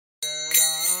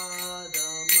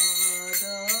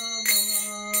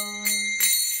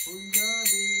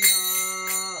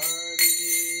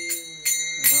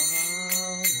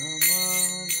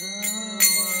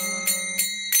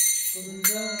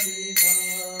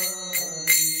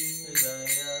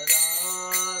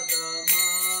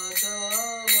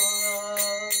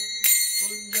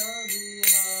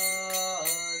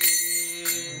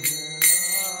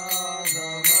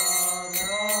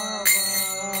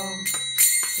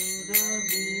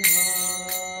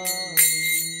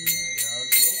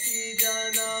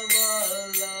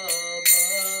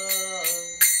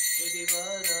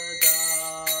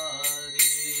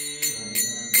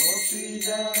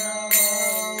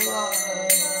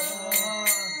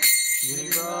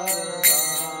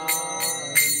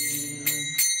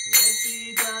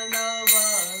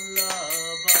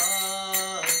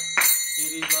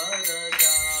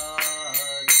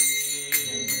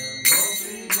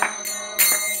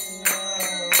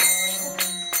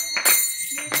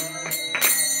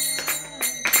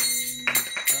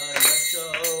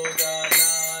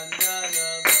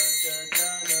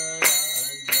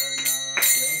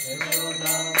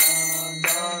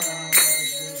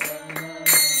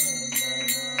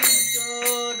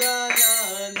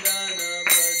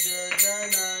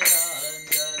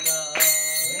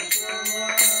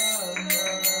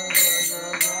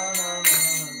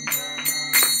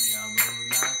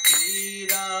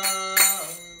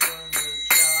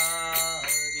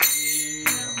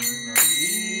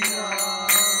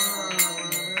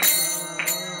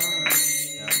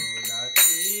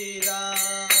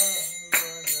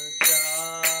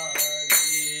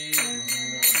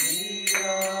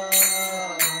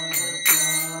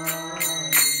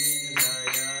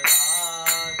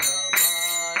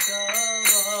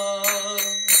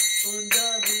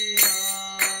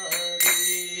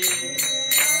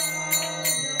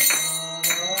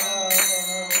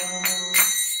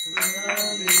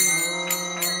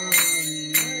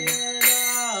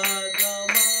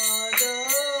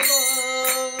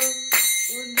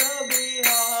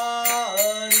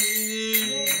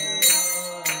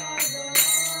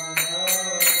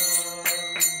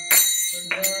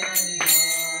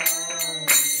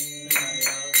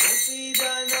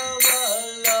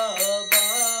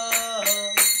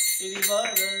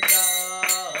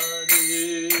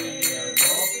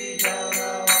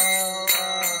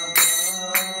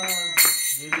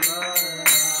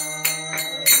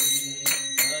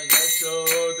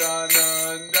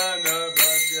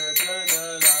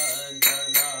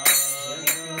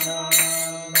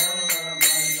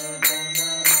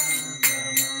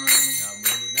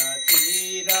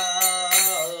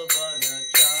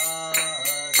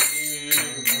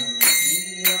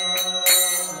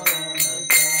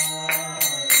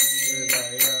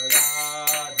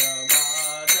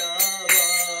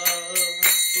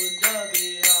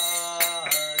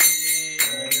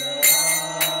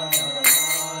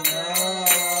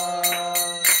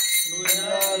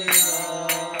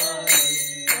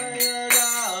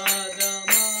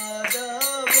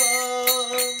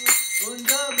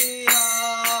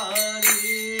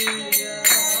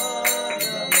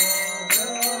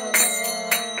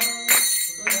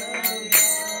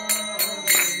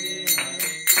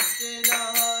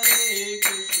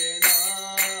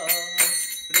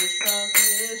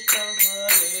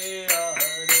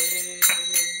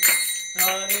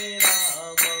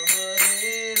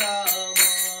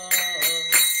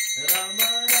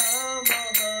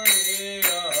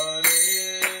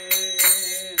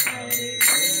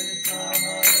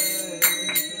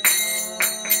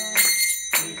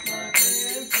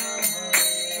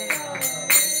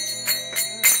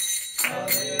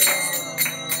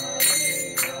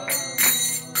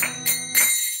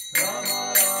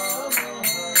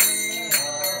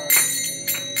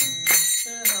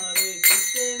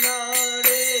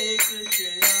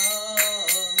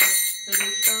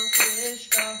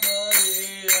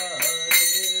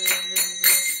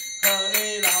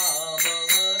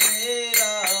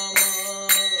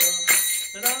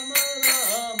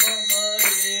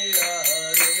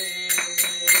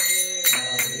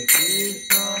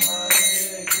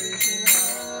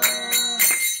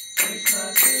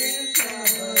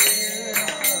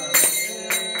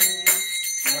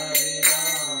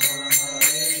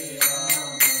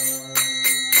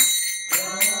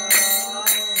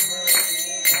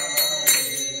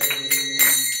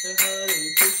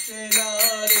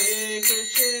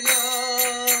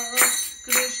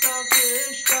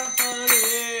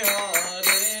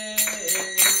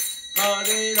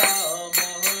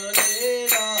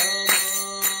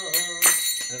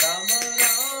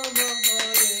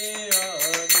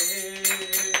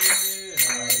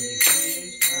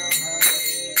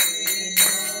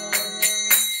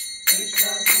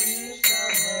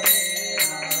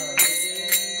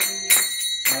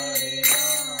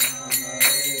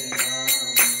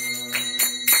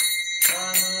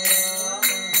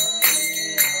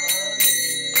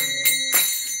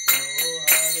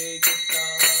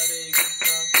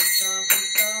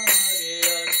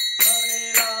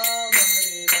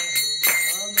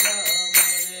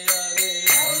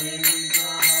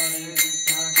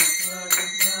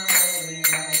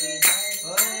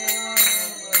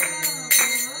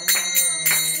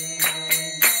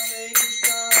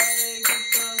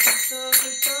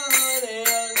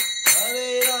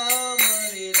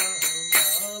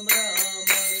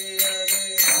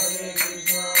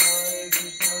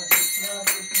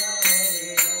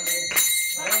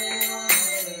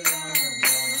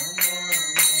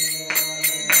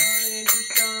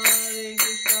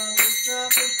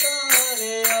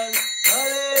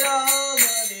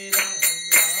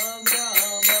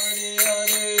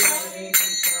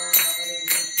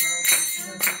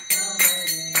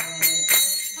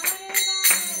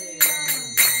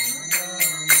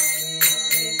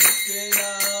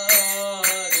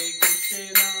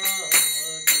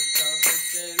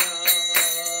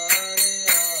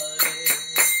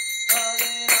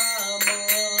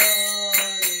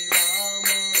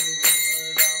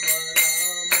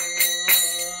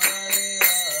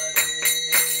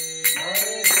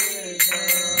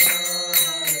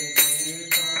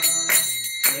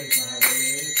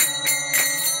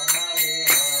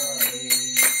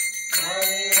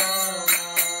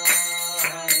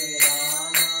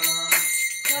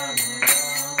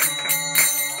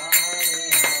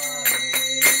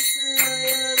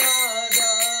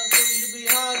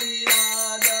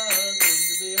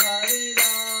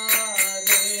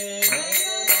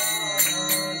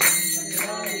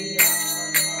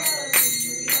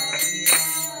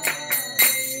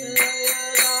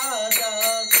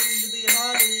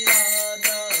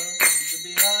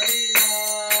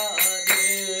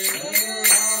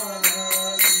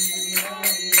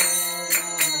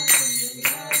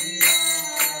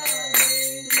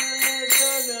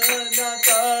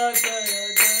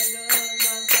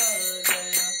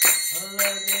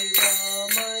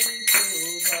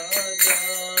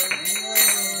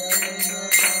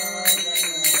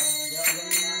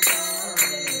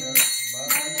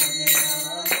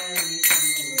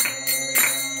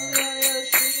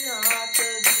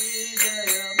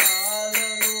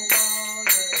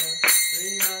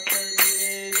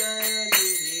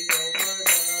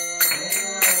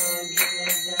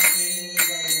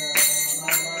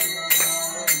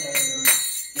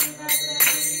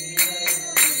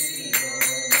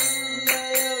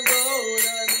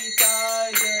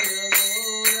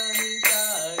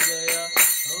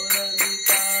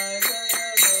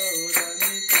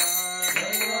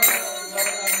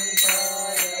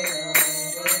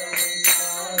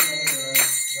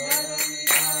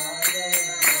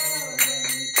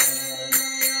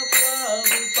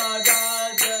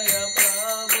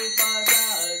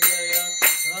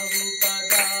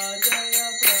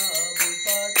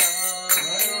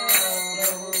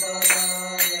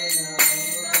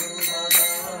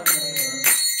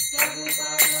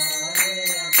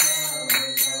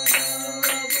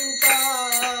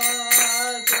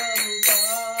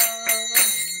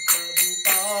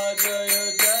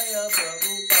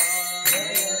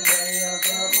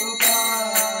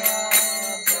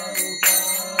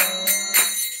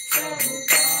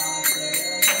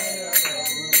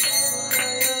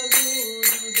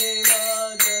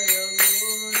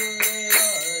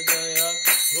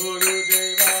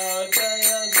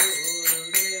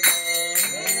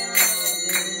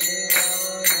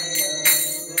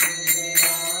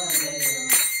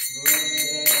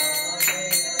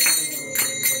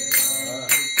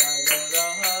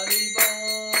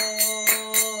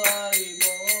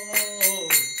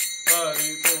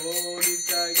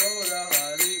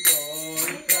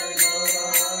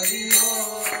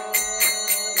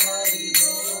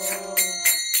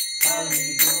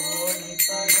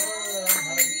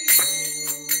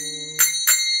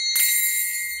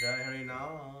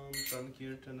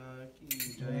Sankirtana ki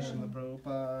jai, Srila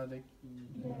Prabhupada ki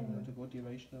jai, Koti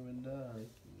Vaishnavinda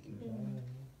ki jai.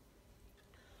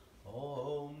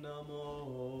 Om Namo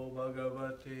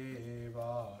Bhagavate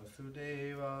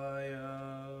Vasudevaya.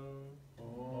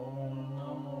 Om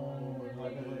Namo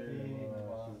Bhagavate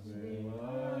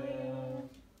Vasudevaya.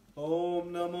 Om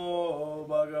Namo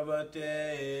Bhagavate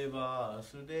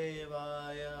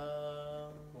Vasudevaya.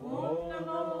 Om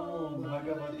Namo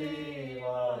Bhagavate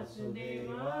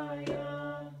Vasudevaya.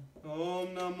 Om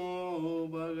Namo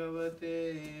Bhagavate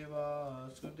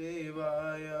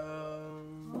Vasudevaya.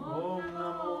 Om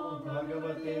Namo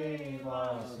Bhagavate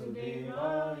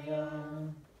Vasudevaya.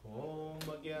 Om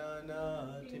Jnana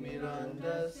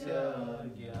Timirandasya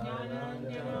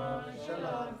Jnananjana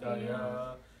Shalakaya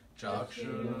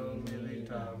Chakshuru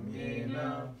Militam Yena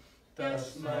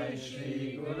Tasmai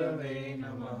Shri Gurave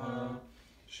Namaha.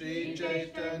 Shri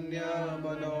Chaitanya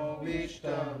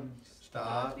Manobishtam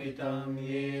Stapitam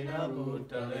Yena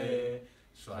Bhutale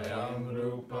Swayam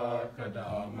Rupa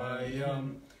Kadamayam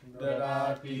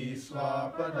Darati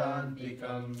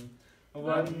Swapadantikam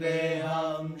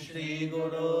Vandeham Shri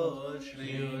Guru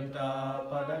Shri Uta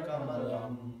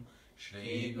Padakamalam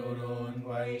Shri Gurun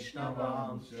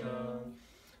Vaishnavamscha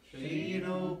Shri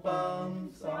Rupam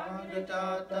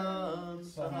Sagatatam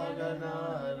Sahagana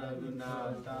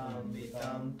Raghunatam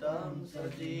Vitam Tam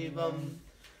Sajivam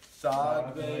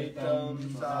Sadvaitam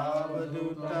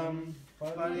Savadutam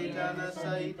Parijana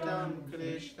Saitam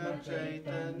Krishna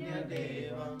Chaitanya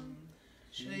Devam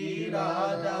Shri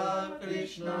Radha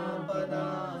Krishna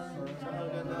Padam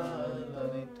Sahagana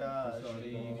Lalita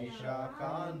Shri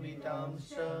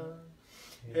Vishakhanvitamscha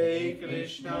Hey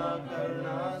Krishna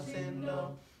Karuna Sindhu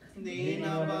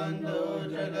Dinabandhu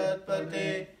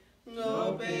Jagatpate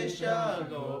Gopesha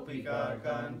Gopika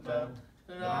Kanta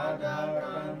Radha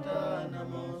Kanta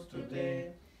Namostute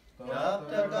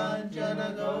Tapta Kanchana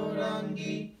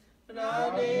Gaurangi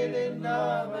Radhe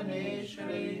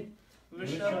Vrindavaneshwari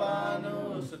Vrishabhanu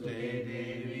Sute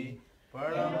Devi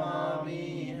Paramami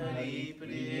Hari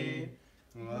Priye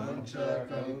Vancha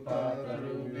Kalpa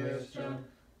Tarubhyascha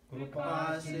Kripa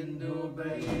Sindhu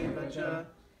Bhaivacha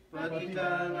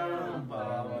Patitanam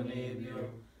Pavanebhyo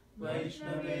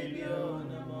Vaishnavebhyo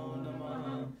Namo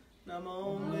Namaha. Namo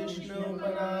Vishnu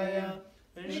Padaya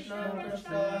Vishnu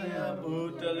Prasthaya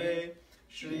Bhutale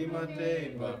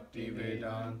Srimate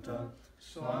Bhaktivedanta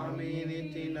Swami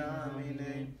Niti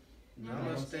Namine.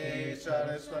 Namaste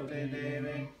Saraswate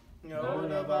Deve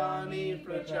Gauravani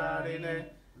Pracharine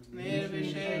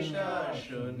Nirvishesha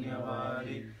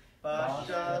Shunyavadi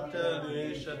Paschata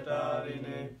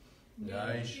Deshatarine.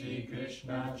 Jai Shri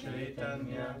Krishna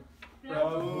Chaitanya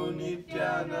Prabhu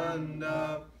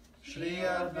Nityananda, Shri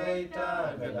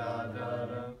Advaita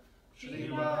Gadadara, Shri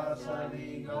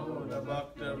Vasani Gaura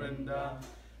Bhaktivedanta.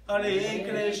 Hare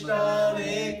Krishna,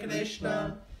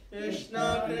 Krishna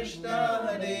Krishna,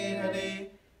 Hare Hare,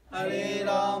 Hare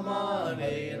Rama,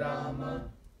 Rama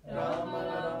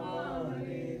Rama, Hare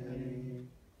Hare.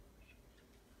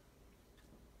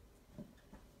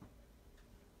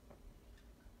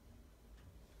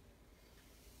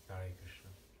 Hare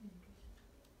Krishna.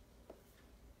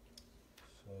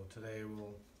 So today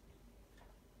we'll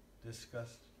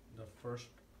discuss the first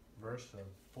verse of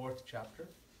 4th chapter.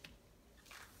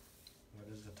 What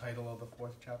is the title of the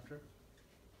 4th chapter?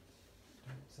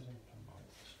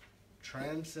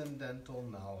 Transcendental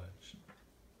knowledge.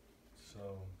 So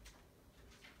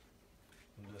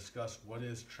we'll discuss what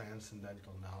is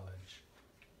transcendental knowledge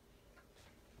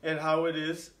and how it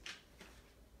is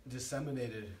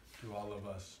disseminated to all of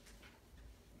us,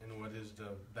 and what is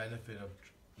the benefit of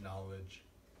knowledge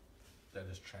that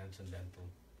is transcendental.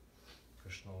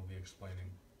 Krishna will be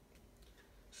explaining.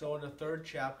 So in the 3rd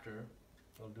chapter,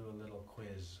 we'll do a little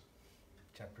quiz.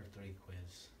 Chapter 3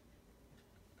 quiz.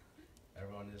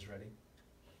 Everyone is ready?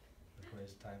 The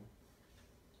quiz time?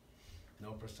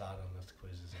 No prasad unless the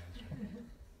quiz is answered.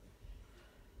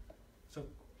 So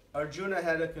Arjuna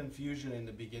had a confusion in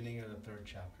the beginning of the 3rd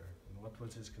chapter. And what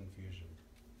was his confusion?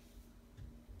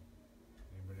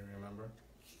 Anybody remember?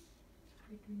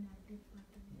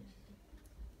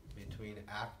 Between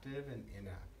active and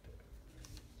inactive.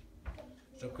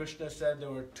 So Krishna said there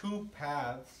were 2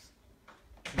 paths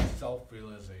to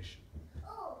self-realization.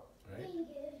 Right?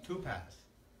 2 paths.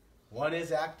 One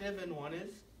is active and one is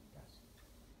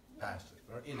passive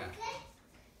or inactive.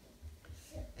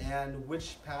 And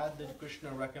which path did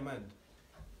Krishna recommend?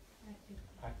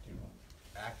 Active.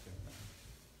 Active.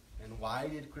 And why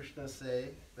did Krishna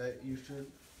say that you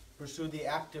should pursue the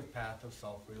active path of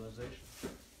self-realization?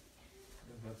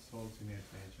 That's soul's innate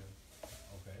nature.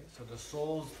 Okay, so the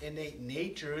soul's innate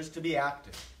nature is to be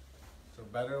active. So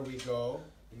better we go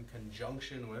in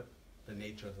conjunction with the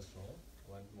nature of the soul.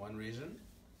 One reason.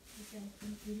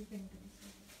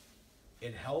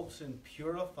 It helps in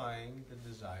purifying the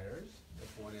desires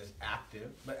if one is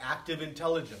active, but active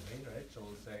intelligently, right? So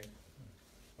we'll say,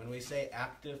 when we say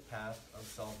active path of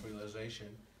self-realization,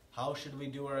 how should we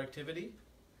do our activity?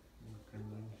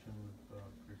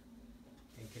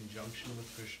 In conjunction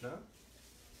with Krishna.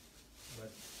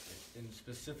 But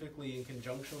specifically in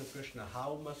conjunction with Krishna,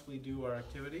 how must we do our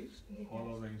activities?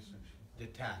 Follow the instructions.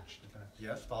 Detached.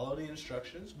 Yes, follow the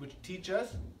instructions which teach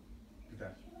us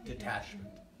detachment.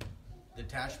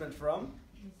 Detachment from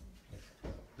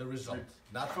the result.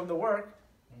 Not from the work.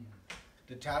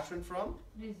 Detachment from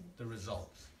the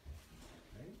results.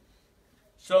 Right?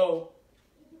 So,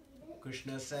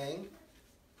 Krishna is saying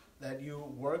that you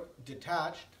work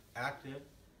detached, active.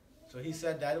 So he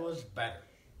said that it was better.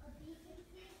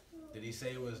 Did he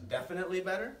say it was definitely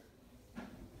better?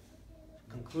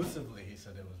 Conclusively, he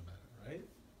said it was better, right?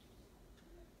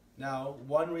 Now,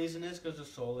 one reason is because the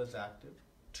soul is active.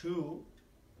 2,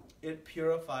 it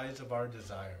purifies of our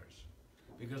desires.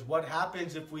 Because what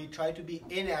happens if we try to be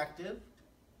inactive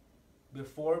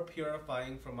before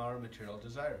purifying from our material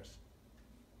desires?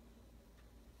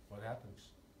 What happens?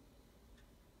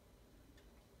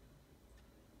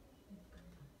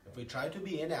 If we try to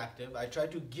be inactive, I try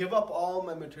to give up all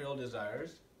my material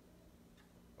desires,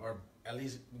 or at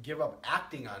least give up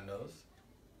acting on those,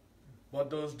 but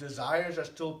those desires are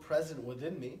still present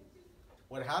within me,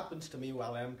 what happens to me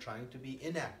while I'm trying to be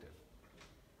inactive?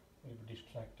 We'll be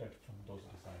distracted from those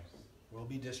desires. We'll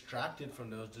be distracted from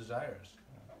those desires.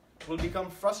 We'll become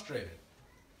frustrated.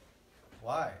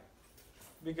 Why?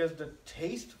 Because the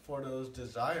taste for those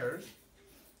desires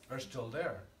are still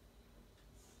there.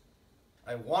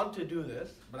 I want to do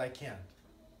this, but I can't.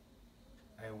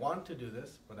 I want to do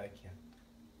this, but I can't.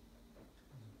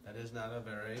 That is not a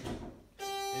very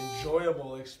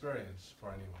enjoyable experience for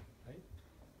anyone, right?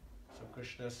 So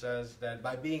Krishna says that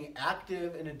by being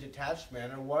active in a detached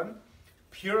manner, one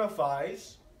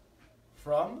purifies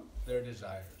from their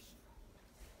desires.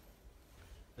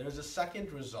 There's a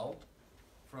second result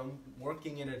from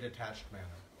working in a detached manner.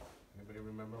 Anybody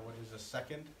remember what is the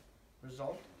second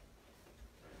result?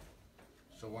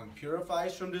 So one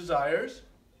purifies from desires.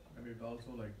 And it also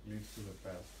leads to the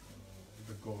path,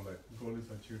 the goal. Goal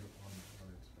is achieved on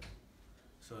its way.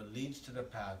 So it leads to the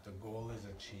path. The goal is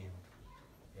achieved.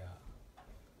 Yeah.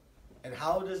 And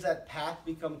how does that path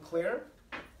become clear?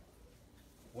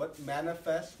 What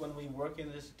manifests when we work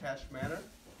in this detached manner?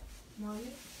 Knowledge.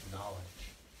 Knowledge.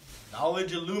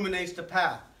 Knowledge illuminates the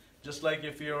path. Just like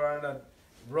if you're on a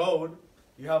road,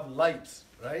 you have lights,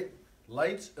 right?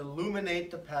 Lights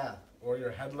illuminate the path, or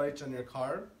your headlights on your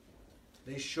car.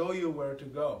 They show you where to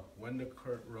go when the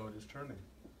road is turning.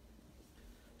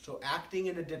 So acting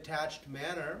in a detached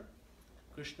manner,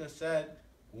 Krishna said,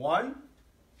 one,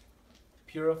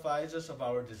 purifies us of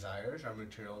our desires, our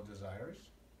material desires.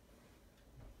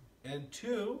 And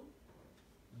two,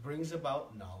 brings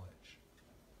about knowledge.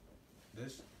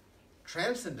 This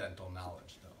transcendental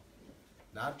knowledge,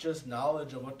 though. Not just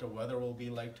knowledge of what the weather will be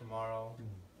like tomorrow,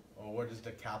 or what is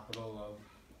the capital of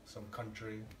some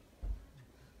country.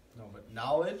 No, but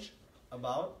knowledge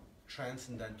about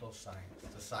transcendental science,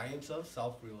 the science of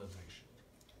self-realization.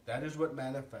 That is what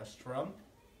manifests from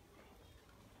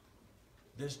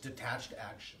this detached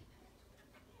action.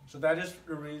 So that is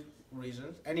the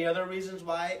reasons. Any other reasons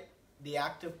why the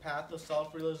active path of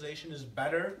self-realization is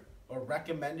better or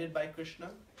recommended by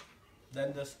Krishna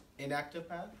than this inactive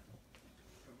path?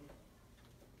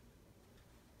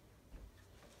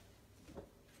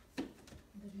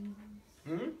 The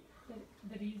reasons.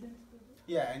 The reasons for this?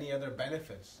 Yeah, any other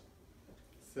benefits?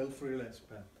 Self-realized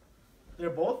path. They're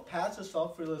both paths of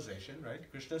self-realization, right?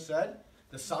 Krishna said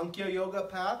the Sankhya Yoga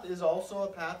path is also a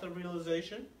path of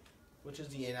realization, which is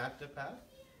the inactive path.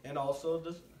 And also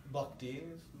this Bhakti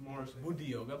is more Buddhi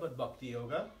Yoga, but Bhakti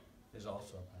Yoga is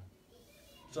also a path.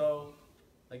 So,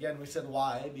 again, we said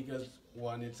why? Because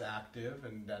one, it's active,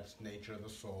 and that's nature of the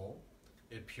soul.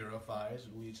 It purifies,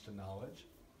 leads to knowledge.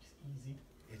 It's easy.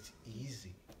 It's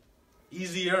easy.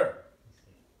 Easier.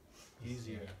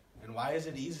 Easier. And why is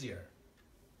it easier?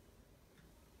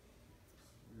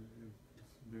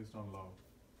 It's based on love.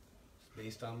 It's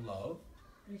based on love.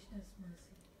 Krishna's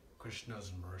mercy.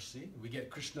 Krishna's mercy. We get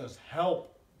Krishna's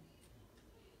help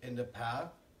in the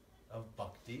path of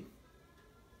bhakti.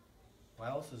 Why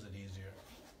else is it easier?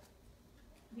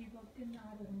 We work in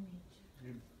our own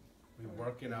nature. We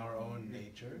work in our own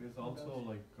nature. It is also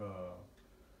like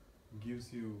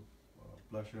gives you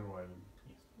pleasure while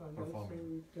And performing. also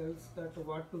it tells that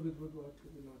what to be good, what to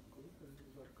be not good, and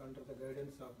work under the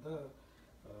guidance of the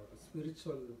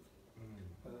spiritual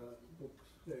books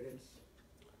guidance.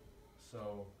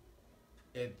 So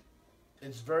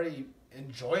it's very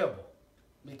enjoyable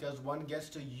because one gets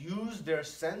to use their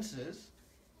senses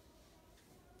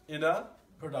in a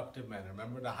productive manner.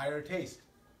 Remember the higher taste.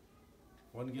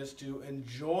 One gets to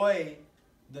enjoy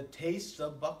the taste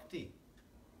of bhakti.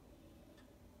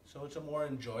 So it's a more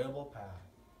enjoyable path.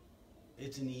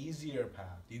 It's an easier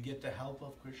path. You get the help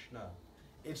of Krishna.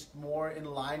 It's more in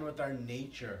line with our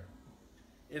nature.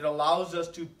 It allows us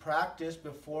to practice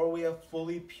before we have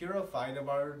fully purified of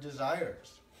our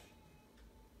desires.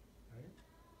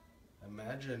 Right?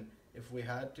 Imagine if we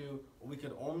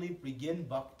could only begin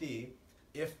bhakti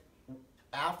if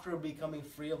after becoming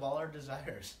free of all our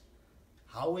desires.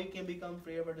 How we can become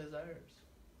free of our desires?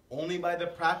 Only by the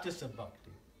practice of bhakti.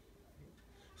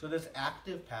 So this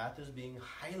active path is being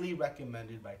highly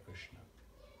recommended by Krishna.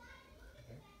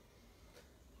 Okay?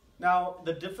 Now,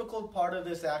 the difficult part of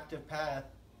this active path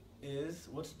is,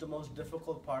 what's the most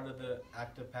difficult part of the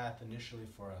active path initially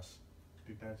for us?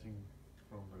 Detaching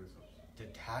from the results.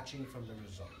 Detaching from the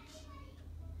results.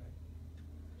 Okay?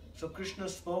 So Krishna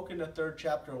spoke in the 3rd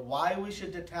chapter why we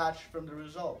should detach from the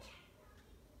results.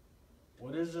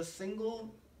 What is the single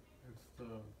It's the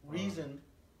reason?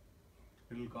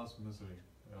 It will cause misery,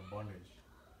 bondage.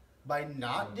 By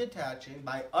not detaching,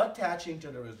 by attaching to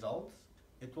the results,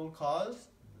 it will cause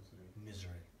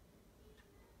misery.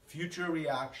 Future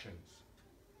reactions.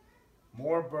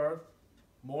 More birth,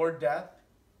 more death,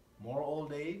 more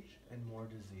old age, and more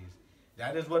disease.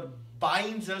 That is what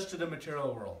binds us to the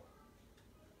material world.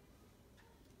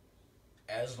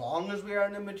 As long as we are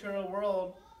in the material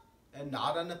world and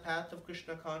not on the path of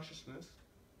Krishna consciousness,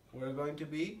 we're going to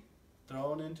be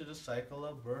thrown into the cycle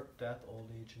of birth, death, old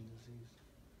age, and disease.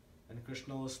 And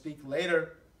Krishna will speak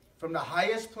later, from the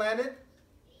highest planet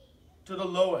to the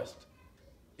lowest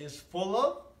is full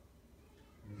of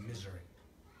misery.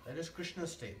 That is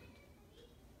Krishna's statement.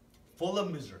 Full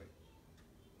of misery.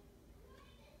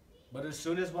 But as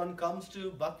soon as one comes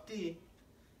to bhakti,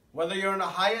 whether you're on the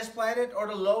highest planet or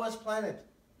the lowest planet,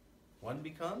 one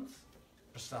becomes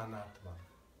prasannatma.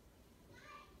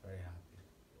 Very happy.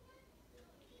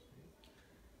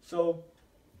 So,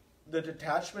 the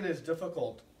detachment is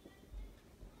difficult.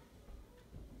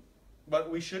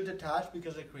 But we should detach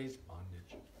because it creates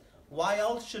bondage. Why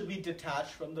else should we detach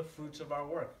from the fruits of our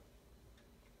work?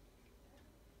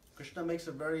 Krishna makes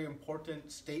a very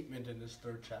important statement in this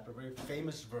 3rd chapter, a very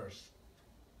famous verse.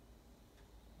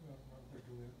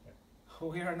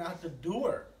 We are not the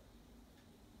doer.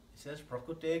 He says,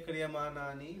 Prakute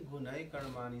kriyamanani gunai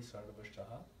karmani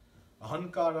sarvashtaha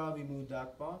Ahankara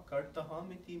vimudakma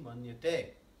kartahamiti manyate.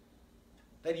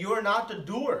 That you are not the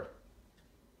doer.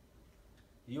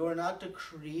 You are not the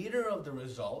creator of the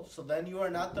results, so then you are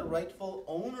not the rightful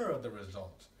owner of the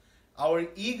results. Our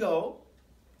ego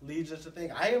leads us to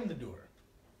think, I am the doer.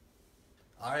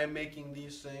 I am making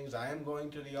these things, I am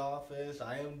going to the office,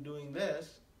 I am doing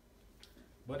this.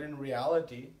 But in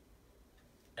reality,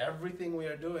 everything we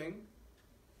are doing,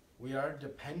 we are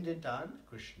dependent on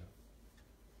Krishna.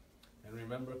 And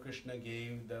remember, Krishna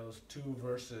gave those 2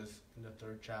 verses in the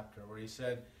 3rd chapter where he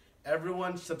said,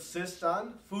 everyone subsists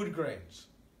on food grains.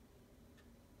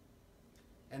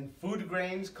 And food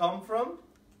grains come from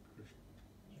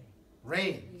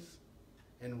rains.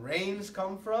 And rains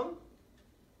come from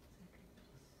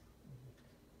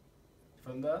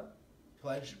the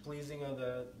pleasing of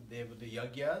the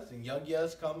yagyas. And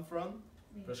yagyas come from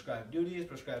prescribed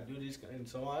duties, and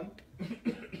so on.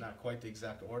 Not quite the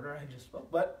exact order I just spoke.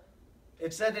 But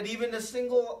it said that even a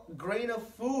single grain of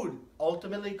food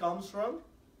ultimately comes from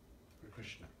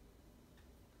Krishna.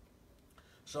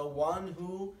 So one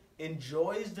who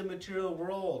enjoys the material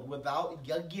world without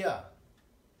yajna,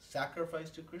 sacrifice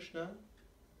to Krishna,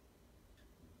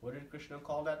 what did Krishna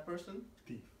call that person?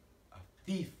 Thief. A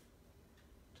thief.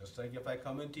 Just like if I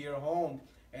come into your home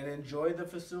and enjoy the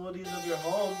facilities of your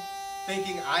home,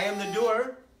 thinking I am the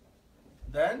doer,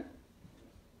 then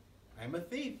I'm a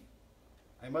thief.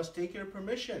 I must take your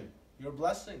permission, your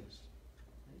blessings.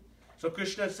 So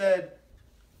Krishna said,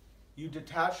 you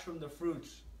detach from the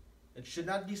fruits. It should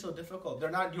not be so difficult.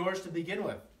 They're not yours to begin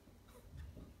with.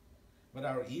 But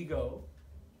our ego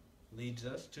leads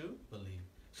us to believe.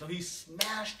 So he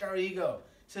smashed our ego.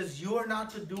 He says, you are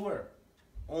not the doer.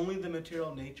 Only the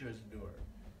material nature is the doer.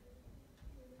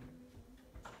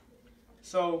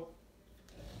 So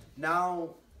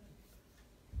now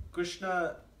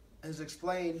Krishna has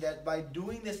explained that by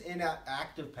doing this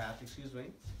inactive path,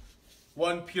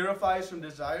 one purifies from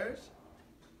desires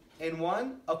and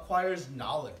one acquires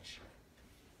knowledge.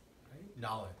 Right?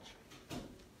 Knowledge.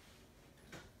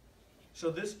 So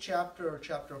this chapter, or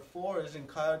chapter 4, is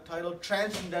entitled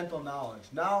Transcendental Knowledge.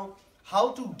 Now,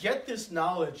 how to get this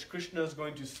knowledge, Krishna is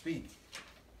going to speak.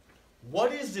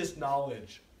 What is this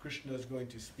knowledge Krishna is going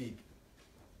to speak?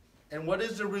 And what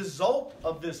is the result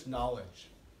of this knowledge?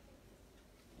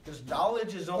 Because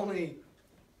knowledge is only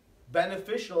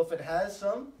beneficial if it has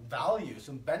some value,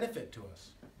 some benefit to us.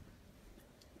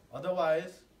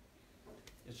 Otherwise,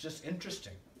 it's just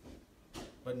interesting.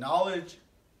 But knowledge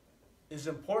is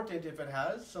important if it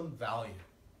has some value.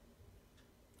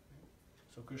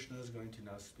 So Krishna is going to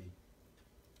now speak.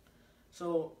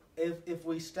 So if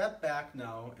we step back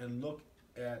now and look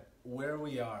at where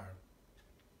we are,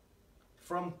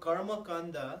 from karma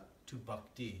kanda to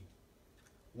bhakti,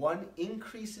 one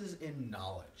increases in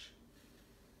knowledge.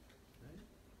 Right?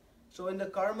 So in the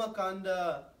karma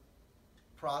kanda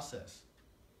process,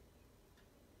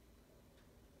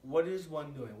 what is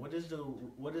one doing? What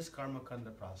is karma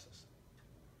kanda process?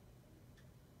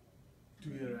 Do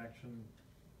your action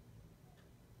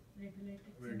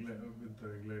Regulated. with the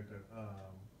regulated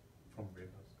from Vedas.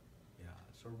 Yeah,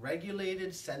 so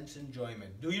regulated sense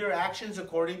enjoyment. Do your actions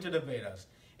according to the Vedas.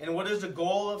 And what is the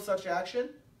goal of such action?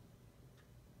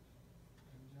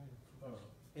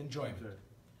 Enjoyment.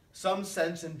 Some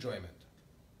sense enjoyment.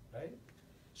 Right?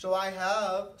 So I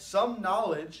have some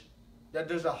knowledge that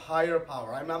there's a higher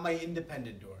power. I'm not my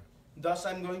independent doer. Thus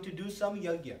I'm going to do some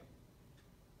yajna.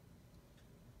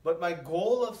 But my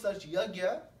goal of such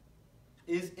yajna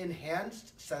is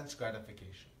enhanced sense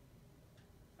gratification.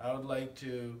 I would like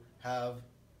to have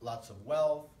lots of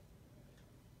wealth,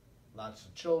 lots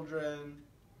of children,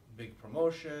 big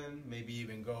promotion, maybe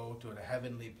even go to the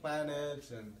heavenly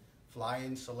planets and fly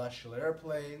in celestial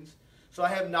airplanes. So I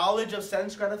have knowledge of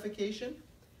sense gratification,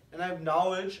 and I have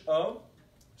knowledge of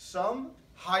some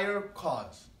higher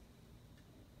cause.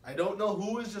 I don't know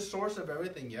who is the source of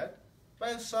everything yet, but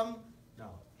I have some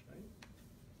knowledge. Right?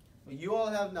 Well, you all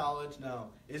have knowledge now.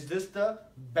 Is this the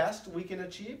best we can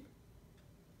achieve?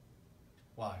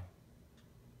 Why?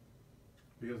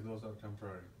 Because those are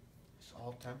temporary. It's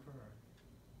all temporary.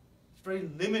 It's very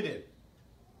limited.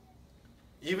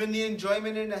 Even the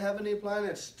enjoyment in the heavenly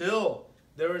planets, still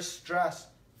there is stress,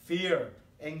 fear,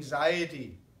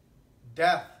 anxiety,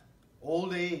 death,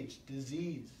 old age,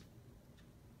 disease.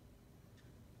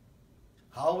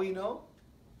 How we know?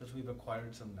 Because we've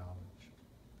acquired some knowledge.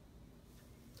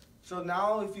 So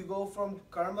now if you go from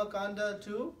karma kanda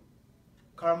to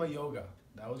karma yoga,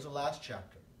 that was the last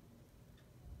chapter.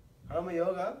 Karma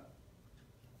yoga,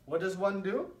 what does one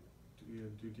do? Do your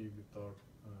duty without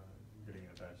getting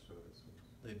attached to the results.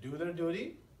 They do their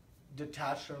duty,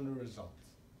 detached from the results.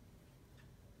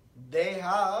 they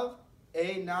have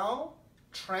a now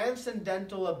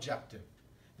transcendental objective.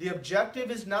 The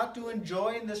objective is not to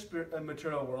enjoy in this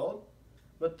material world,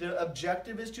 but the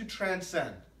objective is to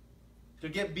transcend. To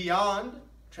get beyond,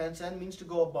 transcend means to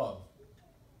go above.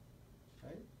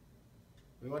 Right?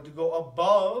 We want to go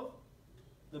above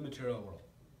the material world.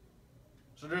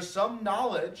 So there's some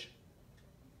knowledge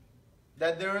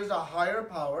that there is a higher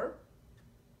power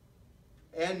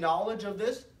and knowledge of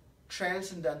this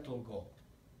transcendental goal.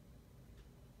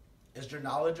 Is there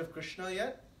knowledge of Krishna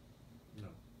yet? No.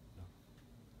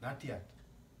 Not yet.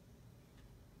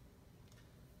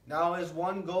 Now as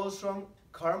one goes from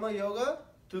karma yoga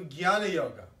to jnana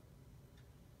yoga,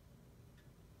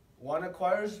 one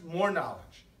acquires more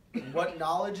knowledge. What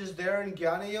knowledge is there in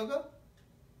jnana yoga?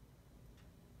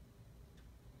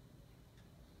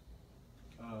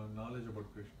 Knowledge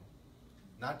about Krishna.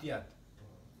 Not yet.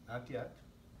 Not yet.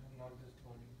 I'm not this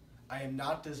body. I am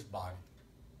not this body.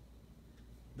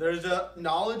 There is a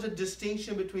knowledge, a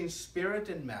distinction between spirit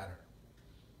and matter.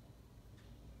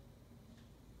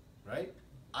 Right?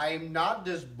 I am not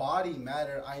this body,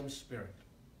 matter, I am spirit.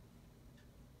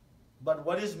 But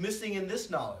what is missing in this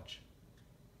knowledge?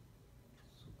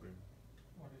 Supreme.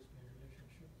 What is my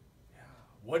relationship?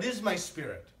 What is my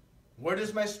spirit? Where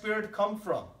does my spirit come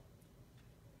from?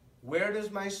 Where does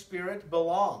my spirit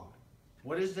belong?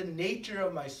 What is the nature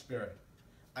of my spirit?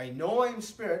 I know I'm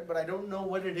spirit, but I don't know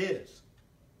what it is.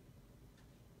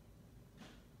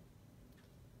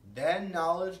 Then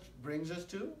knowledge brings us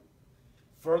to,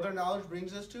 further knowledge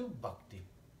brings us to bhakti.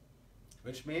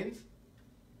 Which means,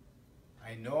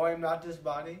 I know I'm not this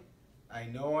body, I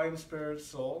know I'm spirit,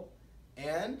 soul,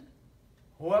 and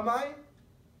who am I?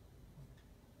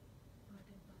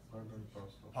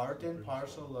 Part and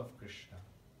parcel of Krishna.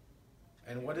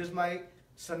 And what is my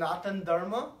Sanatan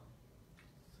Dharma?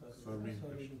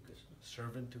 Serving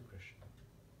Servant to Krishna.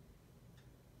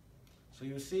 So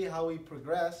you see how we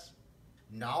progress,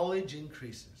 knowledge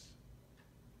increases.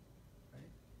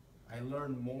 Right? I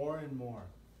learn more and more.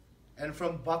 And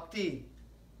from bhakti,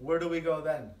 where do we go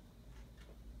then?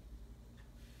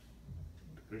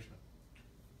 Krishna.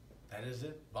 That is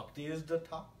it. Bhakti is the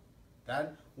top.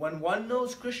 Then when one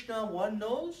knows Krishna, one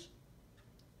knows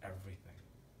everything.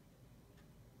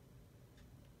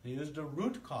 He is the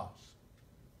root cause,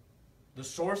 the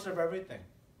source of everything.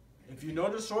 If you know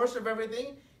the source of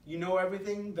everything, you know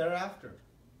everything thereafter.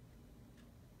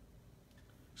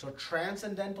 So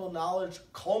transcendental knowledge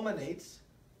concludes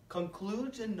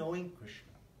in knowing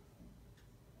Krishna.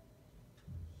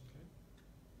 Okay.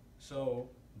 So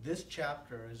this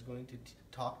chapter is going to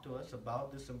talk to us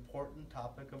about this important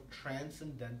topic of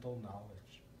transcendental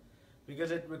knowledge, because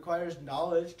it requires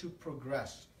knowledge to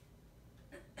progress.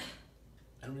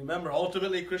 And remember,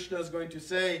 ultimately Krishna is going to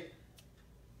say,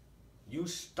 you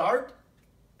start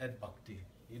at bhakti.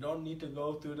 You don't need to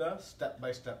go through the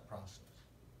step-by-step process.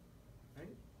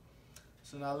 Right?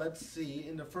 So now let's see,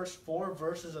 in the first 4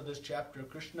 verses of this chapter,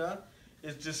 Krishna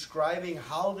is describing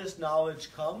how this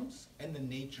knowledge comes and the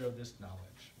nature of this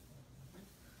knowledge.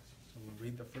 So we'll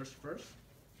read the first verse.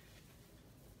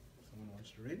 Someone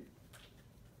wants to read?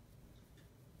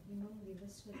 Imam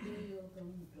vivasvate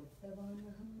yogam proktavan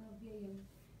aham avyayam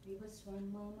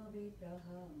Vivasvan manave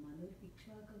praha manur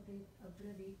iksvakave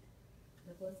bravit.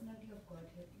 The personality of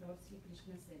Godhead, Lord Sri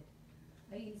Krishna said,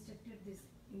 I instructed this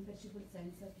imperishable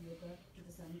science of yoga to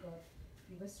the sun god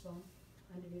Vivasvan,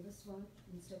 and Vivasvan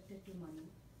instructed to Manu,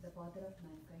 the father of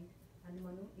mankind, and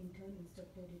Manu in turn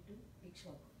instructed it to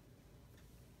Iksvaku.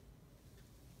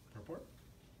 Report?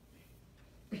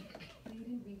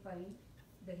 Herein we find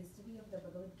the history of the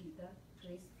Bhagavad Gita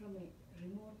traced from a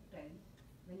remote time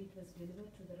when it was delivered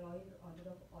to the royal order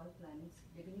of all planets,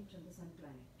 beginning from the sun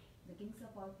planet. The kings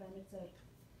of all planets are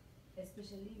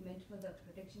especially meant for the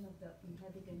protection of the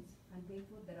inhabitants, and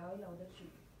therefore the royal order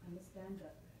should understand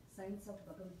the science of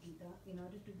Bhagavad Gita in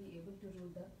order to be able to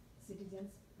rule the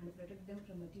citizens and protect them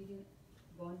from material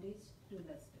bondage to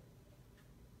lust.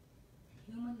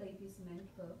 Human life is meant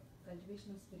for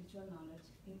cultivation of spiritual knowledge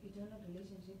in eternal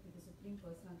relationship with the Supreme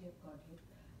Personality of Godhead,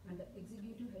 and the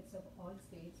executive heads of all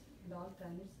states and all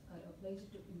planets are obliged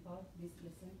to impart this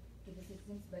lesson to the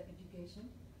citizens by education,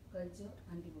 culture,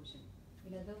 and devotion.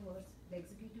 In other words, the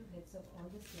executive heads of all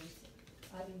the states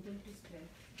are intent to spread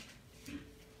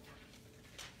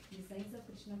the science of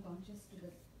Krishna conscious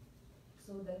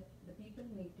so that the people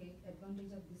may take advantage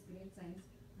of this great science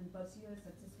and pursue a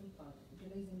successful path,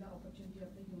 utilizing the opportunity of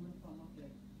the human form of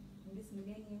life. In this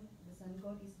millennium, the sun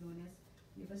god is known as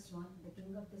Vivasvan, the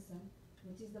king of the sun,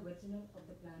 which is the original of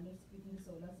the planets within the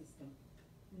solar system.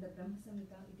 In the Brahma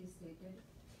Samhita, it is stated,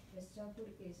 Yaschakur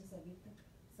Esha Savit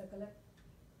Sakala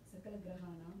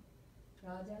Grahana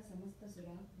Raja Samasta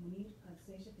Sura Munir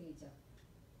Aksesha Teja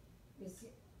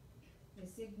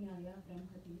Yasyajnaya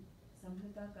Brahmati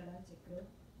Samhrita Kada Chakra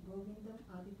Govindam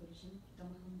Adi Purusham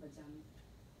Tamaham Bhajami.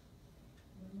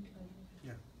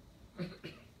 Yeah.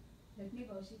 Let me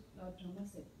worship Lord Brahma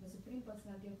said, the Supreme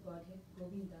Personality of Godhead,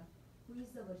 Govinda, who is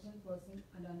the original person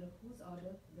and under whose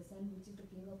order the sun, which is the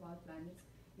king of all planets,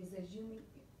 is assuming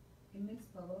immense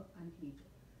power and heat.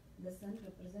 The sun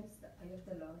represents the eye of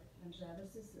the Lord and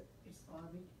traverses its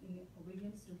orbit in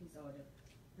obedience to his order.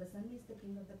 The sun is the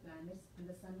king of the planets and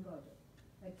the sun god,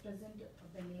 at present of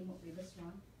the name of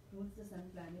Vivasvan, rules the sun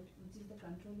planet, which is the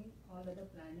controlling all other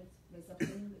planets by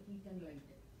supplying the heat and light.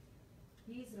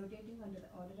 He is rotating under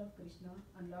the order of Krishna,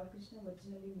 and Lord Krishna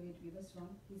originally made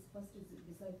Vivasvan his first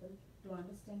disciple to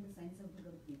understand the science of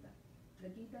Bhagavad Gita. The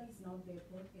Gita is not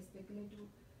therefore a speculative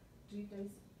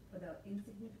treatise for the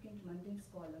insignificant mundane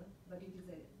scholar, but it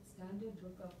is a standard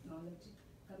book of knowledge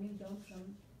coming down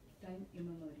from time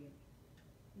immemorial.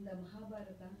 In the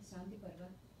Mahabharata, Shanti Parva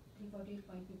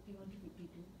 348.51 to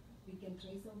 52, we can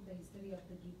trace out the history of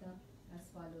the Gita as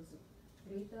follows.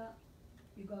 Treta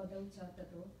Yugadau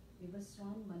Chatato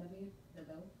Vivasvan manave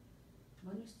dadau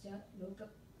Manuscha Loka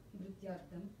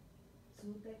Vrityartham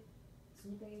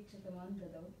Sutaekshatavan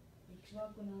dadau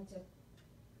Iksvakuna cha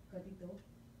Kadito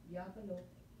Vyapalo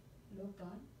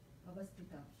Lokan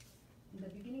Avastita. In the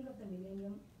beginning of the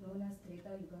millennium, known as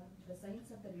Treta Yuga, the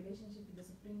science of the relationship with the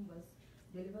Supreme was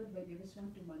delivered by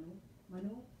Vivasvan to Manu.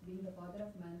 Manu, being the father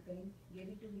of mankind, gave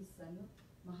it to his son,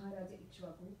 Maharaja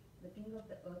Iksvaku, the king of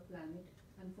the earth planet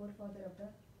and forefather of the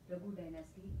Raghu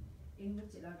dynasty, in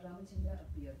which Lord Ramachandra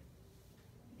appeared.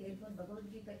 Therefore, Bhagavad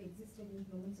Gita existed in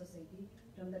human society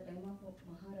from the time of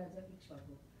Maharaja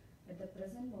Iksvaku. At the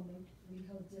present moment, we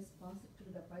have just passed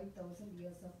through the 5,000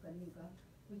 years of Kali Yuga,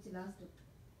 which lasted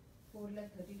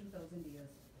 4,32,000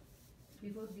 years.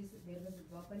 Before this, there was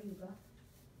Dwapara Yuga,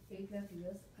 8 lakh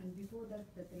years, and before that,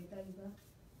 the Treta Yuga,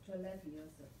 12 lakh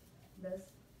years. Thus,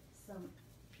 some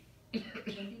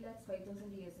 20 lakhs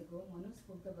 5,000 years ago, Manu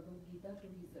spoke the Bhagavad Gita to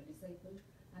his disciple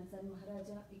and son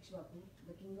Maharaja Iksvaku,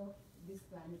 the king of this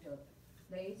planet Earth.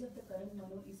 The age of the current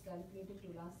Manu is calculated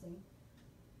to last in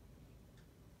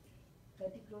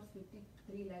 30 crores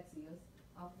 53 lakhs years,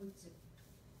 of which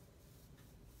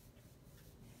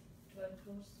 12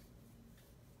 crores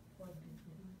 40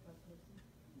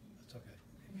 It's okay.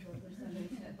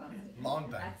 long Long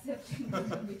time. Accepting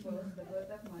before the birth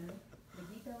of Manu, the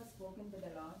Gita was spoken to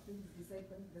the Lord, to his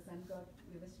disciple, the sun god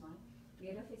Vivasvan.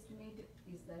 The rough estimate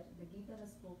is that the Gita was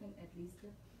spoken at least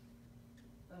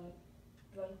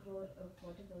 12 crore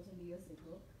 40,000 years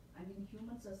ago, and in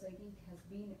human society it has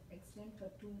been extant for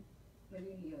 2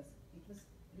 million years. It was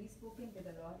re-spoken by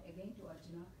the Lord again to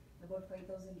Arjuna about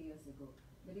 5,000 years ago.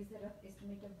 There is a rough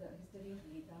estimate of the history of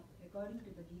Gita according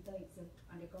to the Gita itself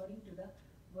and according to the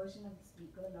version of the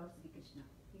speaker, Lord Sri Krishna.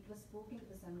 It was spoken to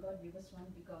the sun god Vivasvan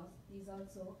because he is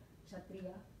also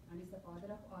Kshatriya and is the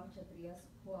father of all Kshatriyas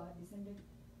who are descendants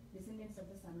of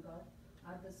the sun god,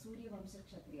 are the Surya Vamsha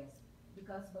Kshatriyas.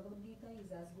 Because Bhagavad Gita is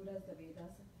as good as the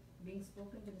Vedas, being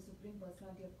spoken to the Supreme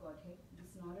Personality of Godhead,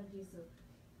 this knowledge is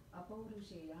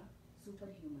apaurushaya,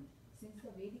 superhuman. Since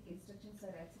the Vedic instructions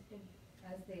are accepted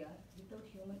as they are without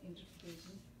human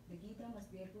interpretation, the Gita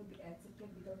must therefore be accepted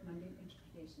without mundane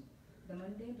interpretation. The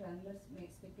mundane wranglers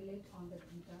may speculate on the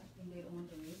Gita in their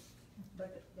own ways,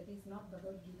 but that is not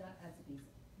Bhagavad Gita as it is.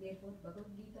 Therefore,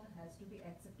 Bhagavad Gita has to be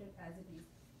accepted as it is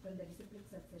from the disciplic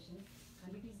succession,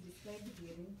 and it is described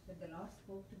herein that the Lord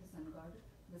spoke to the sun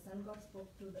god spoke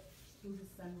to his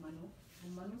son Manu,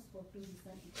 and Manu spoke to his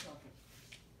son Iksvaku.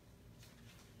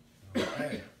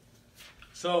 Okay.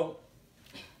 So,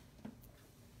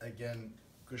 again,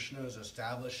 Krishna is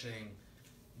establishing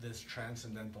this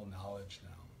transcendental knowledge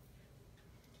now.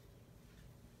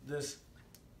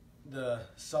 The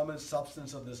sum and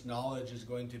substance of this knowledge is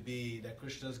going to be that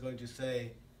Krishna is going to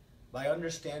say, by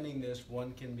understanding this,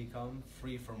 one can become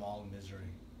free from all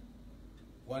misery.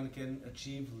 One can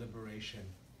achieve liberation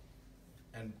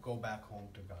and go back home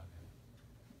to Godhead.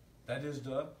 That is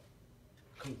the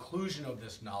conclusion of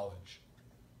this knowledge.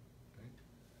 Okay?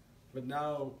 But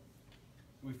now,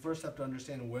 we first have to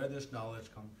understand where this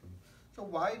knowledge comes from. So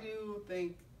why do you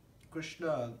think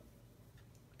Krishna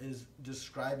is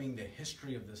describing the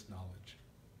history of this knowledge?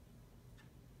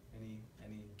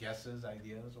 Any guesses,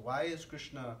 ideas? Why is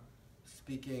Krishna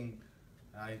speaking,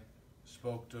 I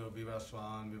spoke to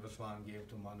Vivasvan, Vivasvan gave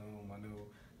to Manu, Manu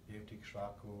gave to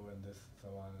Iksvaku, and this, so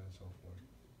on and so forth?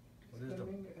 What is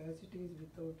coming as it is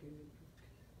without any.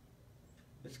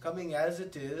 It's coming as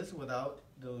it is without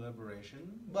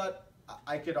deliberation, but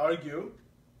I could argue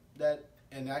that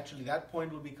And actually that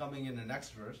point will be coming in the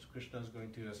next verse. Krishna is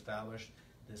going to establish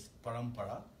this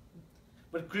parampara.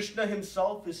 But Krishna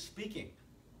himself is speaking.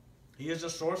 He is the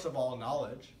source of all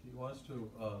knowledge. He wants to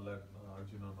let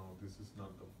Arjuna know this is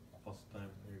not the first time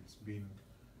it's been.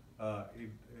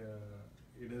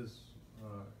 It is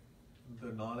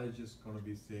the knowledge is going to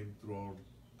be same throughout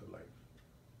the life,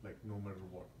 like no matter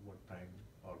what time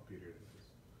or period it is.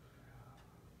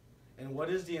 And what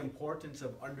is the importance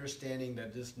of understanding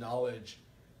that this knowledge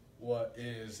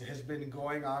has been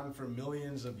going on for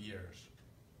millions of years,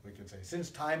 we can say,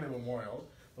 since time immemorial.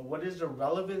 But what is the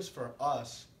relevance for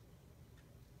us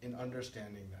in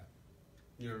understanding that?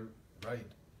 You're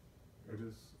right. It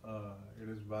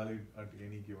is valid at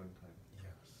any given time.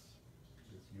 Yes.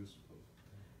 It is useful.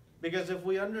 Because if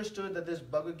we understood that this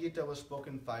Bhagavad Gita was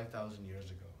spoken 5,000 years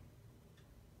ago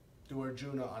to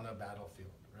Arjuna on a battlefield,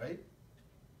 right?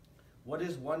 What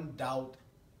is one doubt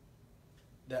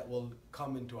that will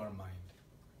come into our mind?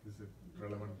 Is it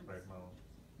relevant right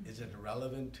now? Is it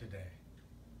relevant today?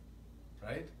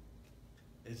 Right?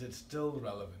 Is it still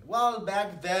relevant? Well,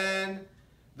 back then,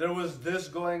 there was this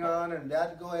going on and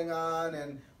that going on,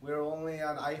 and we were only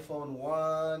on iPhone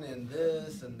 1 and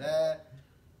this and that.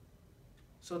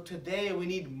 So today, we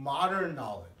need modern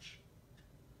knowledge.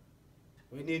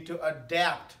 We need to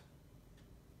adapt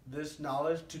this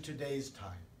knowledge to today's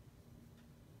time.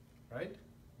 Right?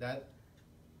 That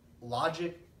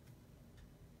logic,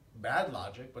 bad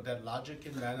logic, but that logic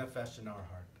can manifest in our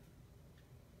heart.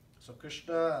 So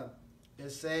Krishna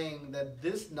is saying that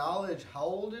this knowledge, how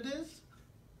old it is?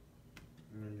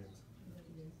 Millions.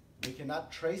 We cannot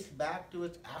trace back to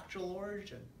its actual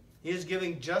origin. He is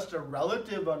giving just a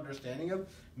relative understanding of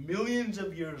millions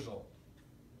of years old.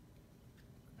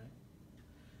 Right?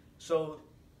 So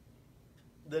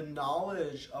the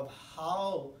knowledge of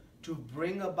how to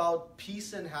bring about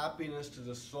peace and happiness to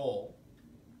the soul,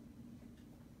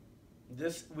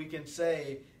 this we can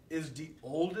say is the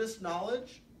oldest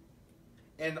knowledge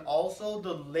and also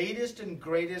the latest and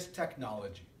greatest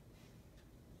technology.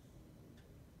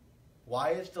 Why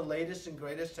it's the latest and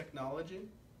greatest technology?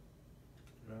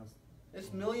 Yes.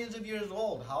 It's millions of years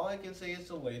old. How I can say it's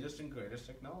the latest and greatest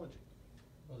technology?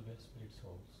 Because we are spirit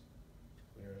souls,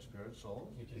 We are a spirit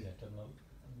soul. which is eternal,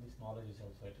 and this knowledge is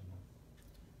also eternal.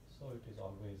 So it is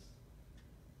always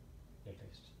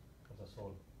latest for the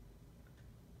soul.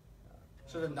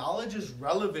 So the knowledge is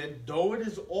relevant, though it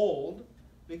is old,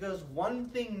 because one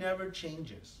thing never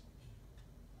changes.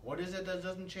 What is it that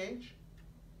doesn't change?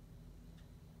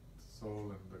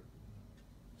 Soul and the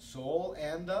Soul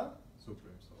and the?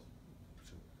 Supreme Soul.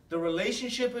 The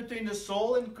relationship between the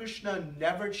soul and Krishna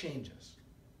never changes.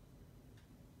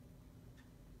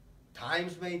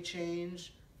 Times may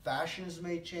change, fashions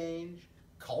may change,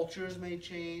 cultures may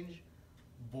change,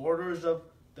 borders of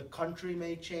the country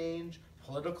may change,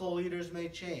 political leaders may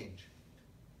change.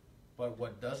 But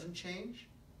what doesn't change?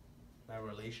 My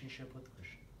relationship with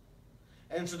Krishna.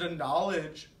 And so the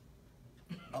knowledge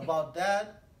about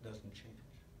that doesn't change.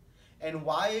 And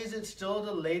why is it still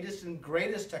the latest and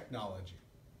greatest technology?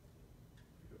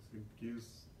 Because it gives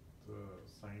the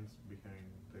science behind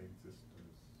the existence.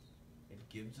 It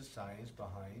gives the science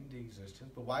behind the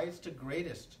existence, but why it's the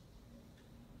greatest?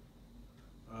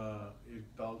 It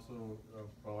also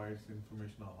provides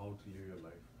information on how to live your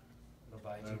life.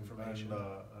 Provides and, information.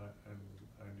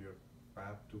 And your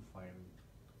path to find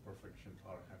perfection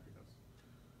or happiness,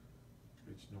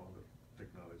 which no other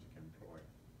technology can provide.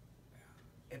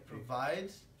 It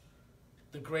provides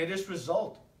the greatest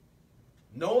result.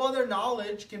 No other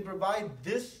knowledge can provide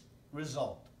this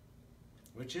result,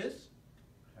 which is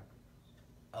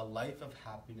a life of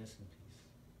happiness and peace.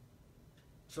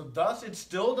 So thus, it's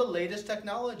still the latest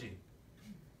technology,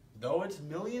 though it's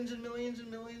millions and millions and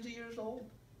millions of years old.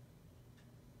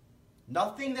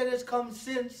 Nothing that has come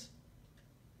since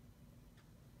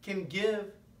can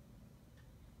give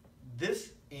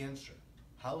this answer,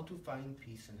 how to find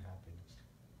peace and happiness.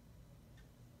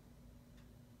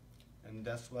 And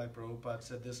that's why Prabhupada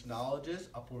said this knowledge is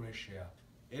apurishya.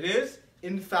 It is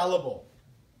infallible.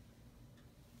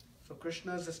 So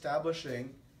Krishna is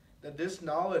establishing that this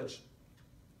knowledge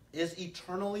is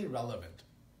eternally relevant.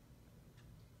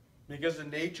 Because the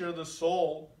nature of the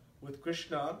soul with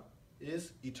Krishna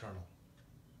is eternal.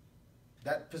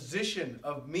 That position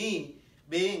of me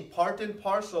being part and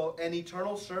parcel and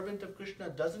eternal servant of Krishna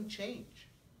doesn't change.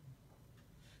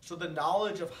 So the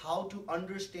knowledge of how to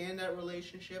understand that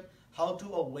relationship, how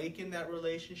to awaken that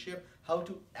relationship, how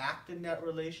to act in that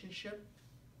relationship,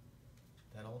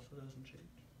 that also doesn't change.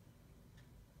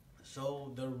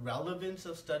 So the relevance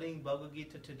of studying Bhagavad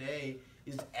Gita today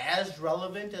is as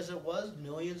relevant as it was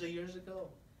millions of years ago.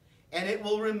 And it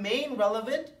will remain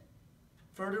relevant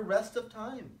for the rest of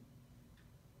time.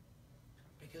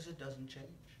 Because it doesn't change.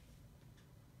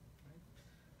 Right?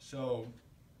 So,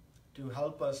 to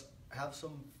help us have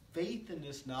some faith in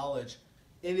this knowledge,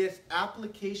 in its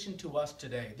application to us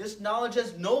today. This knowledge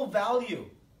has no value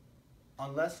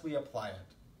unless we apply it.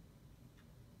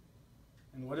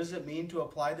 And what does it mean to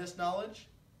apply this knowledge?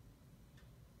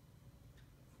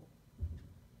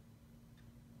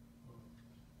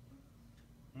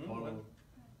 Follow.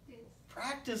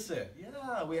 Practice it.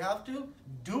 Yeah, we have to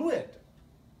do it.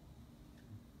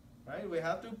 Right? We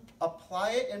have to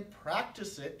apply it and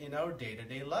practice it in our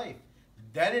day-to-day life.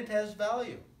 Then it has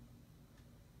value.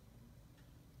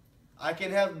 I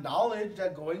can have knowledge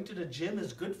that going to the gym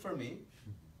is good for me,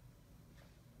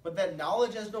 but that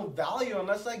knowledge has no value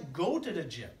unless I go to the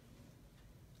gym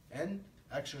and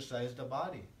exercise the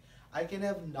body. I can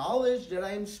have knowledge that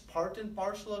I am part and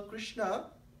parcel of Krishna.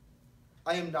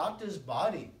 I am not this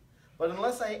body. But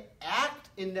unless I act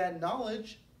in that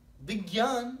knowledge,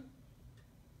 vigyan,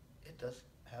 it doesn't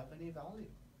have any value.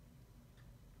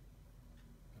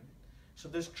 So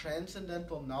this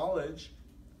transcendental knowledge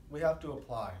we have to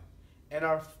apply. And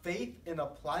our faith in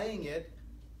applying it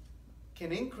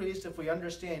can increase if we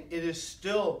understand it is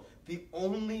still the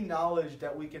only knowledge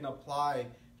that we can apply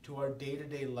to our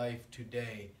day-to-day life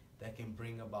today that can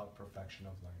bring about perfection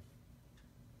of life.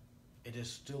 It is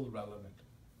still relevant.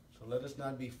 So let us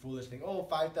not be foolish, think,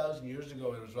 5,000 years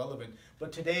ago it was relevant,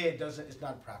 but today it's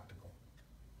not practical.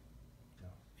 No,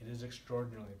 it is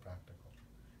extraordinarily practical.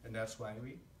 And that's why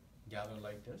we gather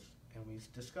like this and we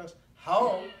discuss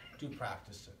how to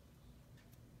practice it.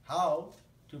 How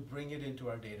to bring it into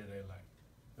our day-to-day life.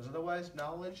 Because otherwise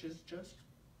knowledge is just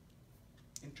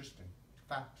interesting,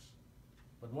 facts,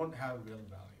 but won't have real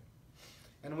value.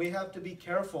 And we have to be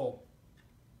careful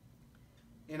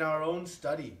in our own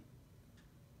study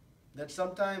that